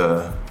me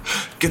to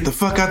get the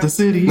fuck out the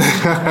city. No.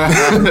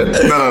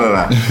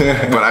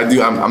 But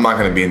I'm not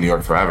gonna be in New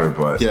York forever,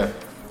 but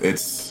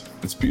it's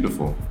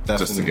beautiful.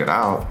 Definitely. Just to get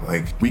out.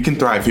 Like we can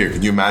thrive here.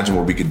 Can you imagine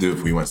what we could do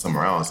if we went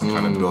somewhere else and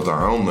kind of build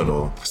our own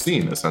little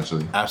scene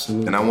essentially?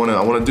 Absolutely. And I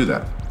wanna do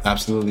that.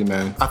 Absolutely,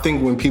 man. I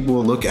think when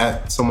people look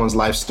at someone's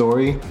life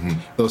story,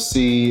 they'll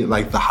see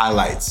like the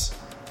highlights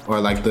or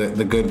like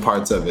the good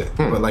parts of it.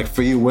 But like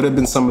for you, what have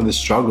been some of the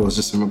struggles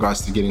just in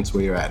regards to getting to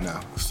where you're at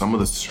now? Some of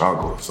the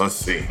struggles, let's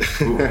see.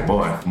 Ooh,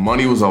 boy.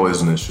 Money was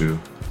always an issue.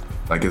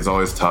 Like it's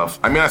always tough.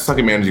 I mean, I suck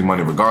at managing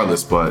money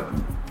regardless, but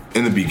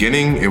in the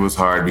beginning, it was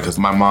hard because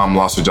my mom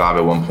lost her job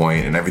at one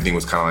point and everything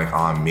was kind of like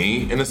on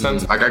me in a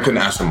sense. Like I couldn't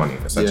ask for money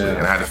essentially.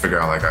 And I had to figure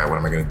out like, all right, what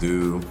am I gonna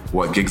do?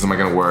 What gigs am I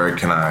gonna work?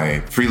 Can I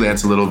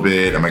freelance a little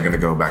bit? Am I gonna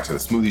go back to the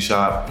smoothie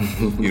shop?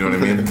 You know what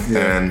I mean?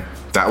 And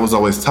that was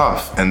always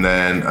tough. And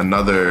then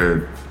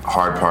another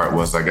hard part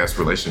was, I guess,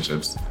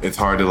 relationships. It's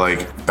hard to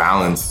like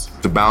balance.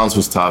 The balance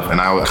was tough and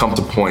I would come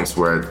to points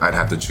where I'd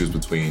have to choose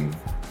between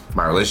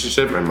my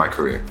relationship and my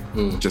career.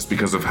 Just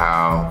because of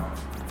how,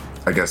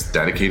 I guess,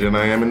 dedicated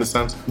I am in a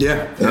sense.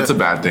 Yeah. And that's a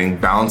bad thing.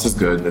 Balance is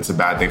good. It's a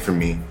bad thing for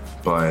me,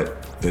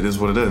 but it is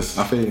what it is.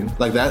 I feel you.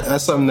 Like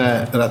that's something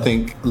that I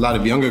think a lot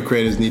of younger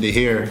creators need to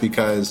hear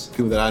because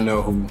people that I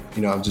know who,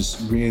 you know, have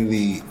just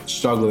really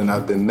struggled and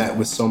I've been met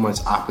with so much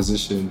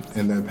opposition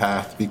in their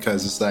path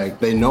because it's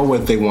like they know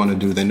what they want to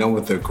do, they know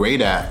what they're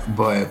great at,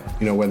 but,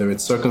 you know, whether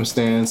it's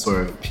circumstance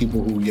or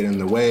people who get in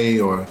the way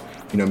or,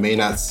 you know, may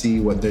not see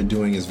what they're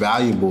doing as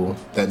valuable,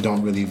 that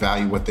don't really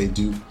value what they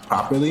do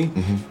properly,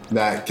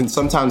 that can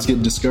sometimes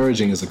get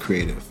discouraging as a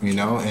creative, you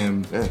know?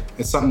 And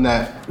it's something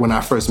that when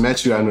I first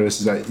met you, I noticed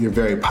is that you're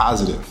very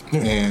positive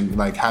and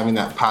like having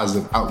that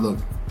positive outlook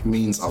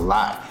means a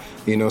lot,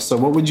 you know? So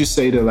what would you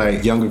say to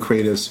like younger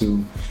creatives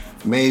who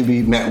may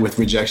be met with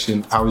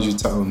rejection? How would you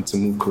tell them to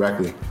move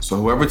correctly? So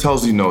whoever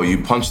tells you no,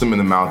 you punch them in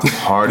the mouth as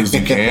hard as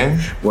you can.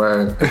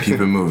 Word. And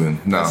keep it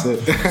moving. No. That's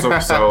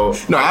it. So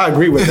no, I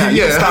agree with that.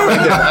 Yeah. Stop right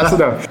there. That's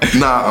enough.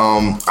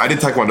 Nah, I did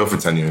Taekwondo for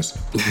 10 years.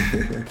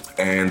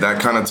 And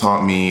that kind of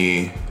taught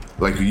me,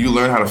 like, you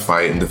learn how to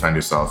fight and defend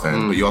yourself,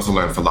 and but you also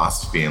learn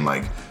philosophy and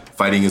like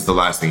fighting is the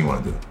last thing you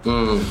want to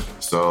do.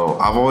 So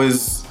I've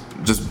always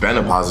just been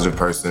a positive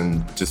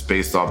person just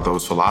based off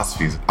those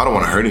philosophies. I don't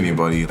want to hurt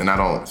anybody and I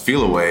don't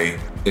feel a way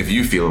if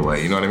you feel a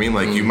way, you know what I mean?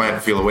 Like you might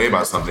feel a way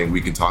about something, we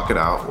can talk it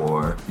out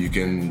or you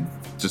can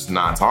just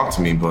not talk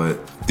to me, but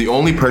the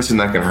only person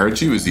that can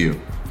hurt you is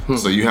you.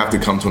 So you have to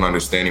come to an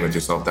understanding with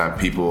yourself that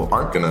people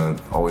aren't gonna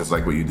always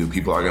like what you do.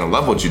 People are gonna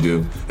love what you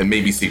do and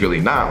maybe secretly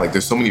not. Like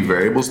there's so many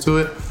variables to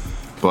it,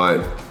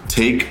 but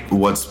take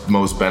what's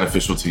most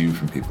beneficial to you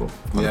from people.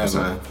 100%. Yeah,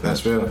 man,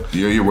 that's real.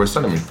 You're your worst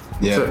enemy.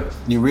 Yeah,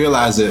 you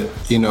realize it,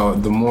 you know,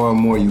 the more and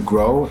more you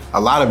grow,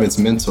 a lot of it's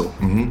mental.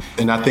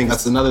 And I think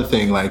that's another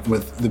thing, like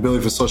with the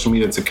ability for social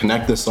media to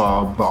connect us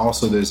all, but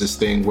also there's this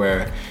thing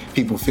where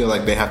people feel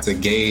like they have to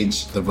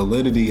gauge the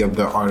validity of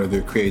their art or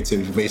their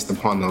creativity based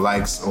upon the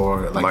likes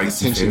or like likes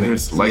the attention. And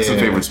favorites. Likes and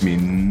favorites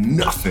mean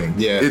nothing.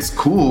 Yeah. It's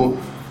cool,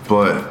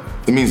 but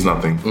it means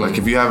nothing. Like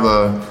if you have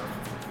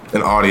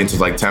an audience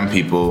of like 10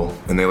 people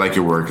and they like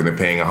your work and they're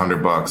paying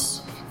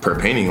 $100 per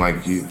painting,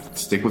 like you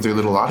stick with your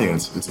little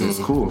audience. It's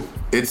cool.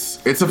 It's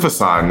a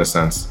facade in a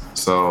sense.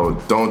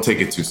 So don't take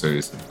it too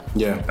seriously.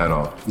 Yeah. At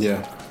all.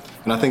 Yeah.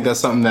 And I think that's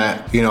something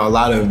that, you know, a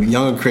lot of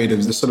younger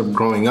creatives are sort of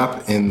growing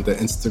up in the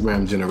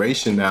Instagram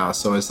generation now.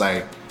 So it's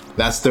like,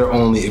 that's their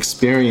only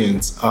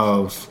experience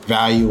of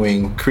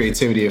valuing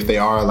creativity if they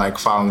are like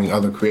following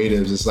other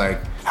creatives. It's like,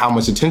 how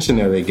much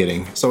attention are they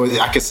getting? So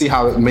I can see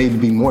how it may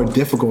be more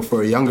difficult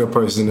for a younger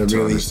person to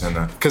really understand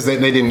that. because they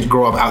didn't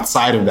grow up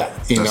outside of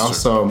that, you know?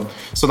 True.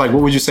 So like,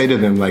 what would you say to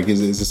them? Like, is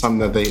it something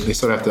that they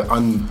sort of have to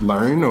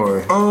unlearn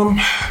or?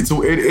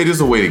 It is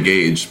a way to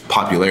gauge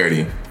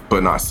popularity,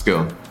 but not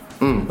skill.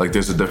 Like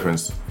there's a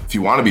difference. if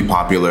you want to be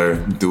popular,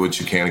 do what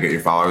you can to get your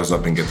followers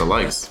up and get the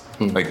likes.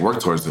 Like, work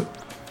towards it.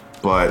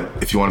 But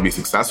if you want to be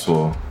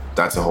successful,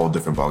 that's a whole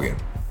different ballgame.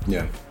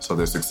 Yeah. So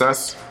there's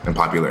success and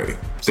popularity.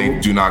 They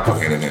do not go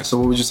hand in hand. So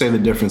what would you say the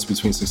difference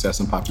between success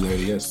and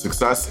popularity is?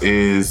 Success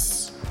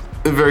is,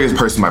 it varies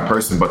person by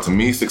person, but to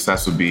me,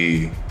 success would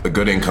be a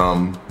good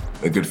income,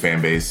 a good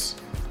fan base,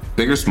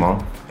 big or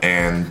small,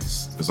 and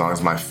as long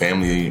as my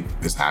family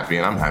is happy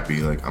and I'm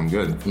happy, like, I'm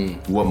good.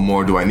 What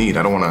more do I need?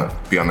 I don't want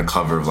to be on the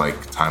cover of,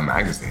 like, Time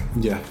magazine.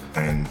 Yeah.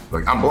 And,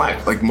 like, I'm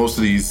black. Like, most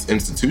of these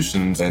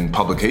institutions and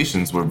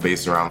publications were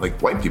based around, like,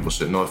 white people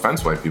shit. No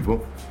offense, white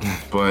people.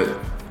 But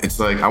it's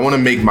like, I want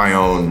to make my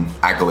own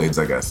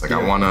accolades, I guess. Like,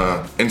 I want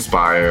to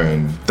inspire,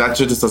 and that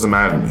shit just doesn't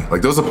matter to me.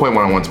 Like, there was a point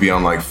when I wanted to be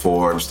on, like,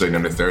 Forbes 30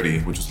 Under 30,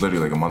 which was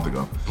literally like a month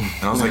ago.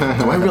 And I was like,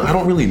 I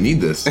don't really need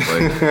this.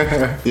 Like,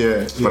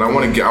 Yeah. but I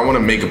want to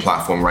make a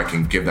platform where I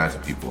can give that to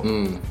people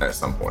at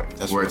some point.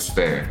 That's where it's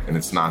fair, and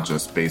it's not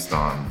just based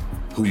on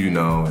who you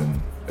know and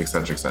et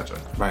cetera, et cetera.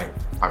 Right.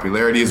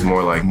 Popularity is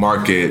more like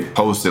market,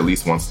 post at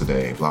least once a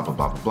day, blah, blah,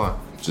 blah, blah, blah.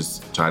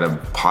 Just try to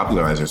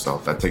popularize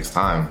yourself. That takes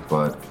time,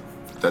 but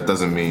that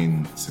doesn't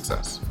mean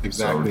success.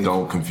 Exactly. So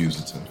don't confuse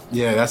the two.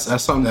 Yeah,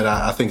 that's something that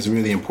I think is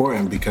really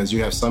important, because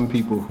you have some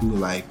people who,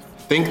 like,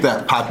 think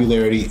that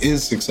popularity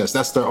is success.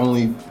 That's their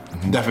only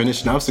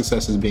definition of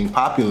success, is being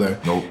popular.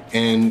 Nope.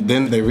 And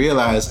then they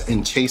realize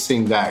in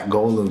chasing that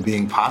goal of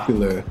being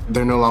popular,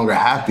 they're no longer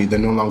happy. They're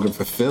no longer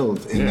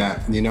fulfilled in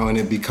that, you know, and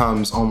it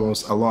becomes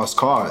almost a lost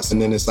cause.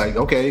 And then it's like,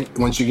 okay,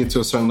 once you get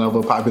to a certain level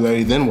of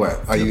popularity, then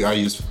what? Are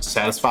you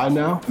satisfied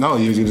now? No,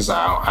 you're just,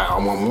 I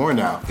want more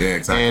now. Yeah,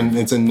 exactly. And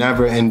it's a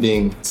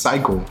never-ending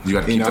cycle. You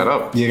gotta keep that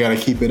up. You gotta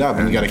keep it up,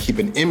 and you gotta keep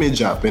an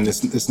image up, and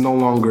it's no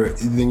longer,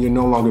 then you're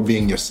no longer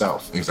being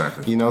yourself.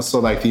 Exactly. You know, so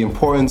like the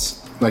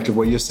importance, like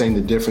what you're saying,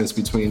 the difference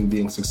between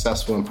being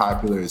successful and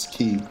popular is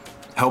key.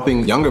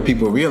 Helping younger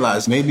people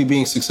realize maybe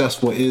being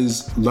successful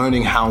is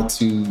learning how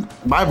to,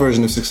 my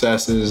version of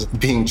success is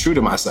being true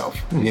to myself.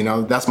 You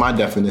know, that's my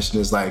definition,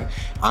 is like,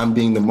 I'm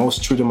being the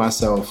most true to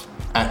myself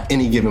at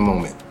any given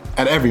moment,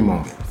 at every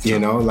moment. You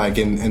know, like,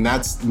 and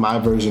that's my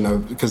version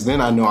of, because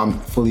then I know I'm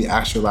fully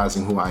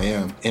actualizing who I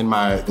am in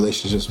my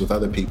relationships with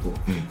other people.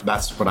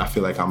 That's when I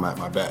feel like I'm at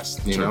my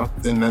best, you know?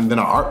 And then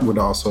our art would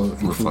also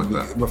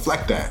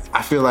reflect that.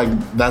 I feel like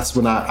that's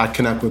when I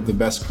connect with the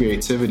best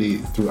creativity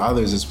through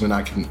others, is when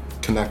I can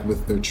connect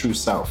with their true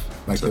self.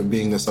 Like, their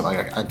beingness,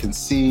 like I can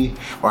see,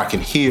 or I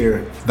can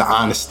hear the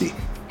honesty.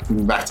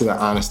 Back to the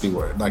honesty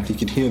word. Like, you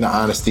can hear the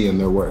honesty in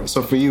their work.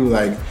 So for you,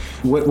 like,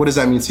 what does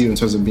that mean to you in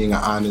terms of being an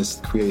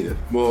honest creative?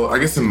 Well, I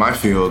guess in my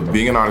field,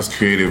 being an honest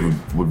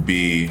creative would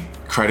be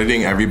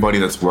crediting everybody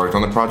that's worked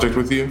on the project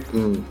with you.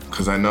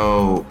 Because I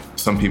know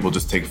some people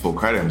just take full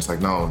credit, and it's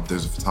like, no,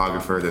 there's a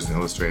photographer, there's an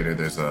illustrator,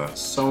 there's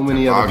so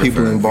many other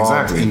people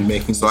involved in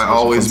making. So I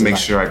always make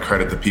sure I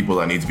credit the people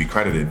that need to be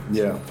credited.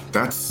 Yeah.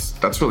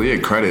 That's really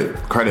it.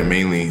 Credit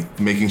mainly,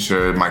 making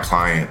sure my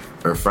client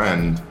or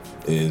friend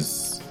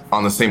is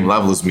on the same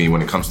level as me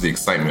when it comes to the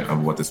excitement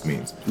of what this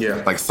means.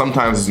 Yeah. Like,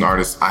 sometimes as an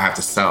artist, I have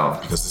to sell,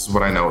 because this is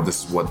what I know,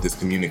 this is what this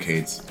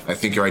communicates. I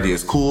think your idea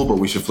is cool, but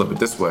we should flip it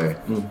this way.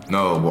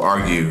 No, we'll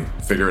argue,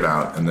 figure it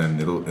out, and then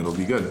it'll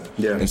be good.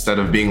 Yeah. Instead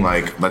of being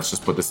like, let's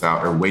just put this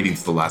out, or waiting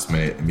to the last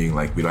minute and being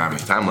like, we don't have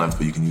any time left,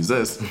 but you can use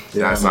this.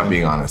 That's not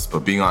being honest. But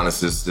being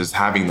honest is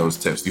having those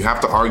tips. You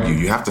have to argue,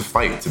 you have to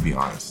fight to be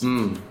honest.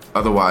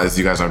 Otherwise,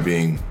 you guys aren't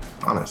being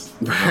honest.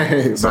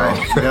 Right, So-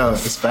 right. Yeah,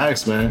 it's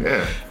facts, man.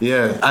 Yeah.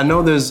 Yeah. I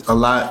know there's a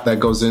lot that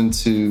goes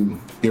into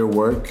your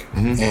work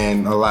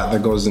and a lot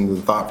that goes into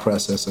the thought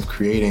process of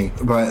creating.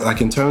 But like,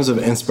 in terms of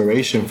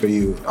inspiration for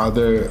you, are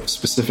there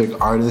specific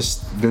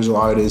artists, visual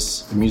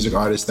artists, music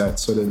artists that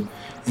sort of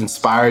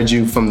inspired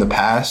you from the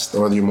past,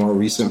 or your more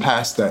recent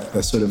past,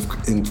 that sort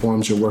of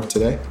informs your work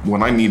today?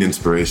 When I need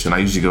inspiration, I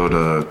usually go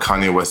to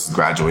Kanye West's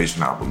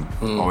Graduation album.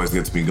 Always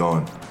gets me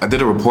going. I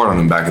did a report on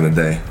him back in the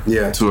day.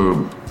 Yeah.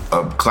 To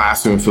a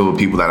classroom filled with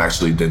people that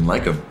actually didn't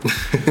like him.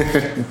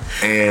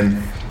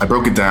 And I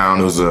broke it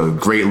down. It was a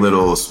great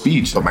little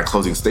speech. But my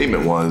closing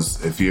statement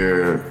was, if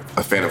you're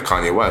a fan of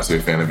Kanye West, you're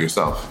a fan of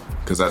yourself.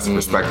 Because that's the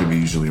perspective he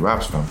usually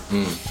raps from.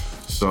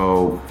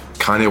 So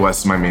Kanye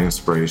West is my main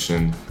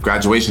inspiration.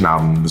 Graduation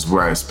album is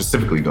where I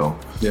specifically go.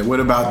 Yeah,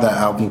 what about that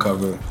album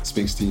cover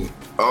speaks to you?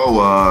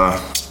 Oh,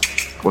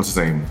 what's his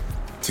name?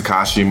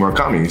 Takashi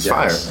Murakami. He's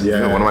fire.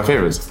 Yeah. One of my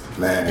favorites.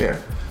 Man, Yeah.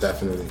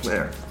 definitely.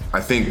 Yeah. I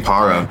think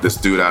Para, this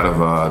dude out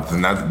of the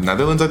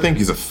Netherlands, I think,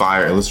 he's a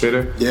fire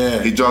illustrator. Yeah.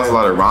 He draws a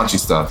lot of raunchy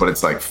stuff, but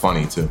it's like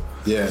funny too.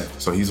 Yeah.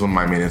 So he's one of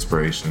my main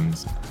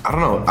inspirations. I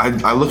don't know.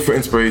 I look for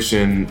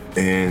inspiration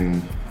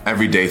in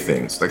everyday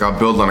things. Like, I'll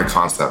build on a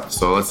concept.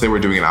 So let's say we're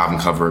doing an album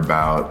cover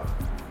about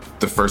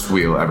the first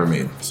wheel ever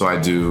made. So I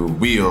do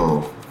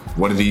wheel.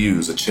 What did he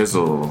use? A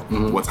chisel.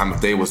 What time of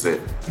day was it?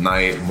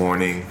 Night,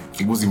 morning?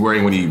 What was he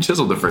wearing when he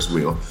chiseled the first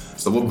wheel?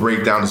 So we'll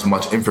break down as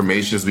much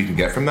information as we can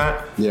get from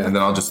that. Yeah. And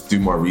then I'll just do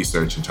more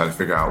research and try to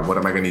figure out, what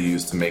am I going to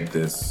use to make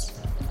this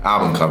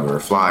album cover, or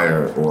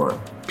flyer, or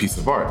piece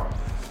of art?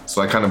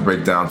 So I kind of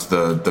break down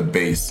to the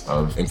base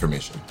of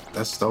information.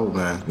 That's dope,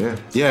 man. Yeah.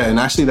 Yeah, and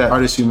actually that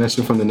artist you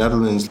mentioned from the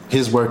Netherlands,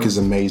 his work is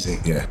amazing.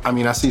 Yeah. I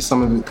mean, I see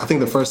some of it. I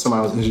think the first time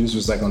I was introduced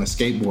was like on a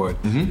skateboard.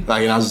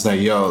 Like, and I was just like,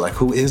 yo, like,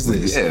 who is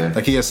this? Yeah.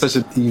 Like, he has such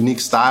a unique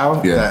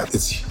style that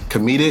it's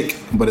comedic,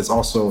 but it's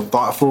also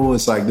thoughtful.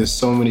 It's like there's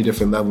so many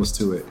different levels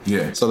to it.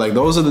 Yeah. So like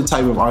those are the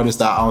type of artists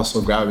that I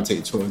also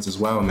gravitate towards as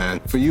well, man.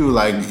 For you,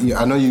 like,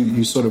 I know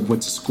you sort of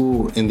went to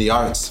school in the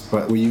arts,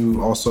 but were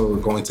you also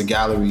going to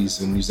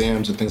galleries and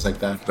museums and things like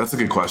that? That's a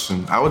good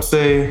question. I would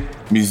say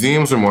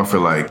museums are more for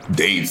like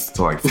dates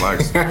to like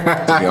flex,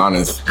 to be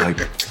honest.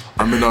 Like,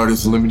 I'm an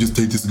artist, so let me just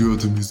take this girl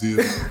to a museum.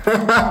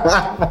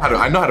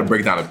 I know how to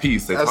break down a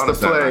piece. That's the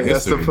play.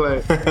 That's the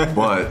play.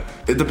 But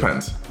it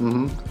depends.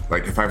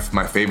 Like if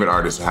my favorite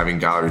artists are having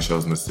gallery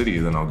shows in the city,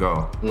 then I'll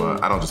go.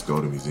 But I don't just go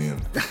to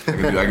museums.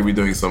 I could be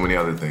doing so many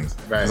other things.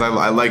 Because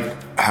I like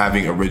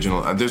having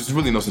original. There's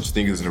really no such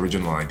thing as an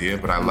original idea,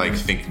 but I like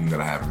thinking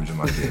that I have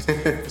original ideas.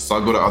 So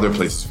I'll go to other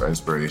places for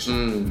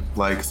inspiration.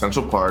 Like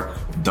Central Park,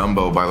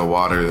 Dumbo by the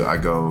water, I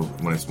go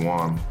when it's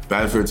warm.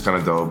 Bedford's kind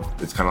of dope.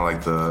 It's kind of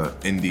like the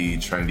indie,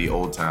 trendy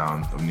old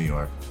town of New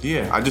York.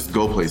 Yeah, I just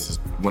go places.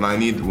 When I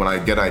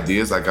get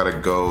ideas, I gotta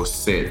go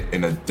sit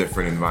in a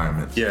different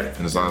environment. Yeah.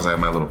 And as long as I have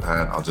my little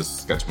pad, I'll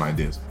just sketch my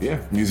ideas. Yeah.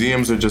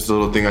 Museums are just a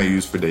little thing I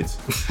use for dates.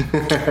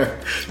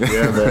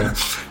 Yeah, man.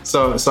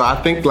 So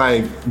I think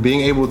like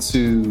being able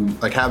to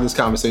like have this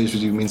conversation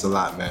with you means a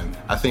lot, man.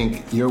 I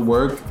think your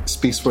work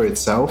speaks for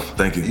itself.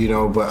 Thank you. You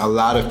know, but a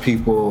lot of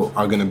people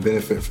are gonna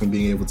benefit from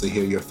being able to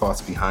hear your thoughts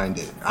behind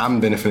it.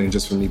 I'm benefiting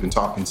just from even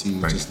talking to you,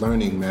 just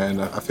learning, man.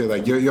 I feel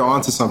like you're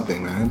onto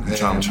something, man.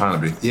 I'm trying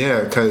to be.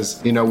 Yeah,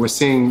 because, you know, we're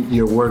seeing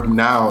your work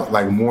now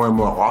like more and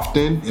more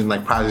often in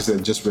like projects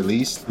that just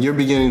released. You're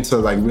beginning to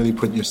like really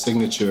put your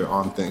signature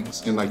on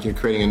things and like you're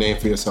creating a name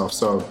for yourself.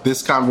 So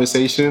this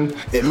conversation,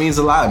 it means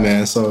a lot,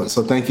 man. So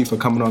thank you for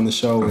coming on the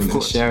show and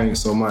sharing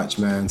so much,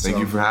 man. Thank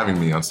you for having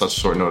me on such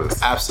short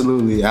notice.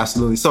 Absolutely,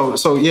 absolutely.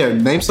 So yeah,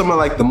 name some of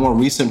like the more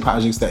recent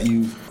projects that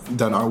you've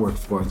done artwork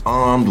for.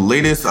 The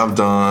latest I've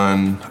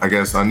done, I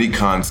guess, Anik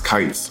Khan's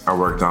Kites I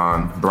worked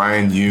on.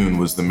 Brian Yoon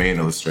was the main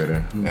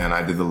illustrator, and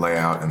I did the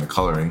layout and the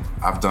coloring.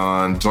 I've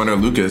done Joyner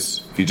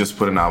Lucas. He just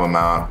put an album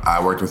out. I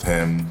worked with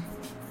him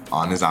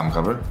on his album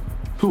cover.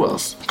 Who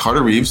else?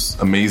 Carter Reeves,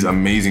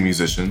 amazing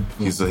musician.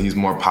 He's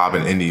more pop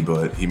and indie,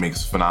 but he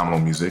makes phenomenal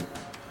music.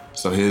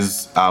 So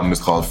his album is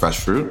called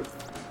Fresh Fruit.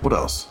 What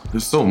else?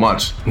 There's so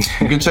much.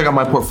 You can check out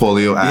my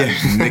portfolio at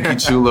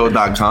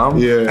nickychulo.com.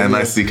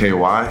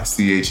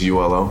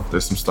 NICKYCHULO.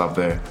 There's some stuff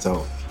there.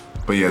 So,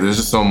 but yeah, there's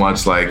just so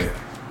much like,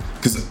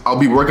 because I'll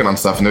be working on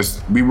stuff and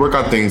we work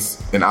on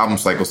things in album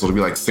cycles, so it'll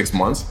be like 6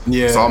 months.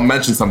 Yeah. So I'll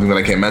mention something that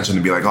I can't mention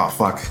and be like, oh,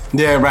 fuck.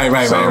 Yeah, right.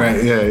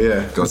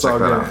 Yeah. Go check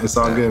that out. It's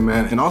all good,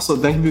 man. And also,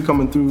 thank you for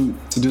coming through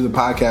to do the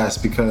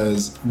podcast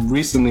because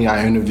recently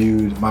I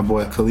interviewed my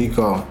boy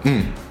Kaliko.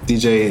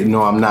 DJ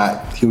No I'm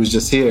Not. He was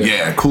just here.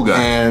 Yeah, cool guy.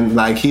 And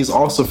like he's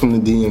also from the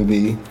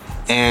DMV.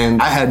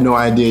 And I had no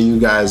idea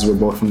you guys were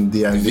both from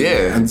the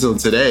DMV until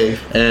today.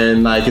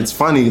 And like it's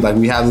funny, like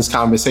we have this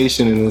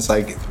conversation and it's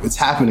like it's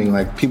happening.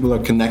 Like people are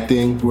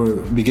connecting. We're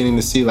beginning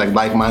to see like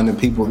like-minded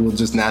people who will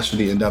just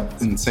naturally end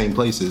up in the same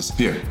places.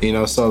 Yeah. You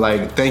know, so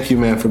like thank you,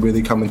 man, for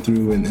really coming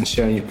through and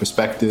sharing your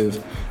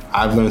perspective.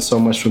 I've learned so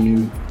much from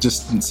you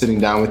just sitting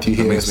down with you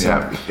here. That makes me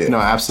happy. Yeah. No,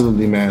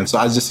 absolutely, man. So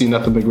I just see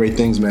nothing but great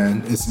things,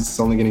 man. It's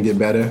only gonna get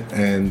better,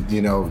 and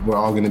you know we're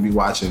all gonna be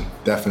watching,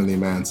 definitely,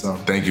 man. So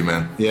thank you,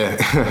 man. Yeah.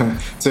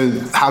 So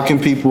how can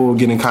people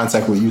get in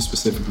contact with you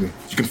specifically?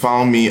 You can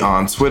follow me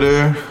on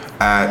Twitter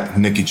at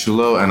Nicky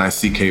Chulo,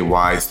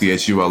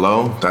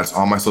 NICKYCHULO. That's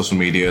all my social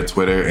media: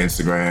 Twitter,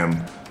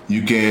 Instagram.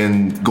 You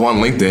can go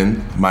on LinkedIn.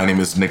 My name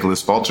is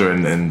Nicholas Fulcher,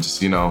 and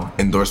just, you know,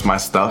 endorse my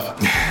stuff.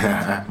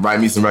 Write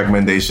me some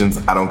recommendations.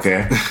 I don't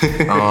care.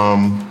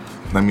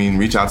 I mean,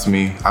 reach out to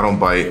me. I don't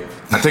bite.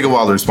 I take a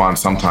while to respond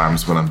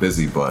sometimes when I'm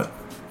busy, but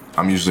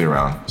I'm usually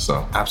around,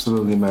 so.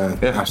 Absolutely, man.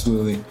 Yeah.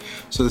 Absolutely.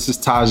 So this is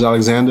Taj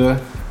Alexander,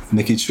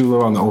 Nicky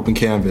Chulo on the Open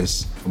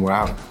Canvas, and we're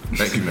out.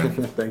 Thank you, man.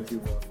 Thank you.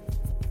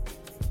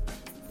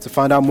 To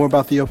find out more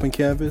about The Open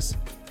Canvas,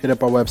 hit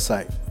up our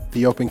website,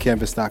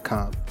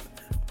 theopencanvas.com.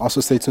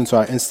 Also stay tuned to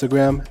our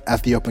Instagram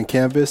at The Open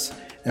Canvas,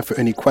 and for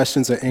any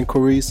questions or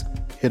inquiries,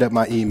 hit up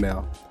my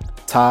email,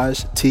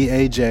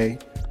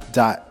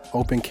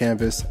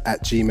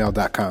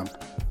 taj.opencanvas@gmail.com.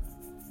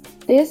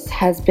 This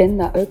has been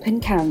The Open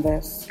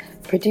Canvas,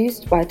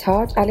 produced by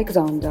Taj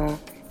Alexander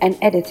and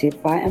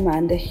edited by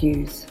Amanda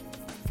Hughes.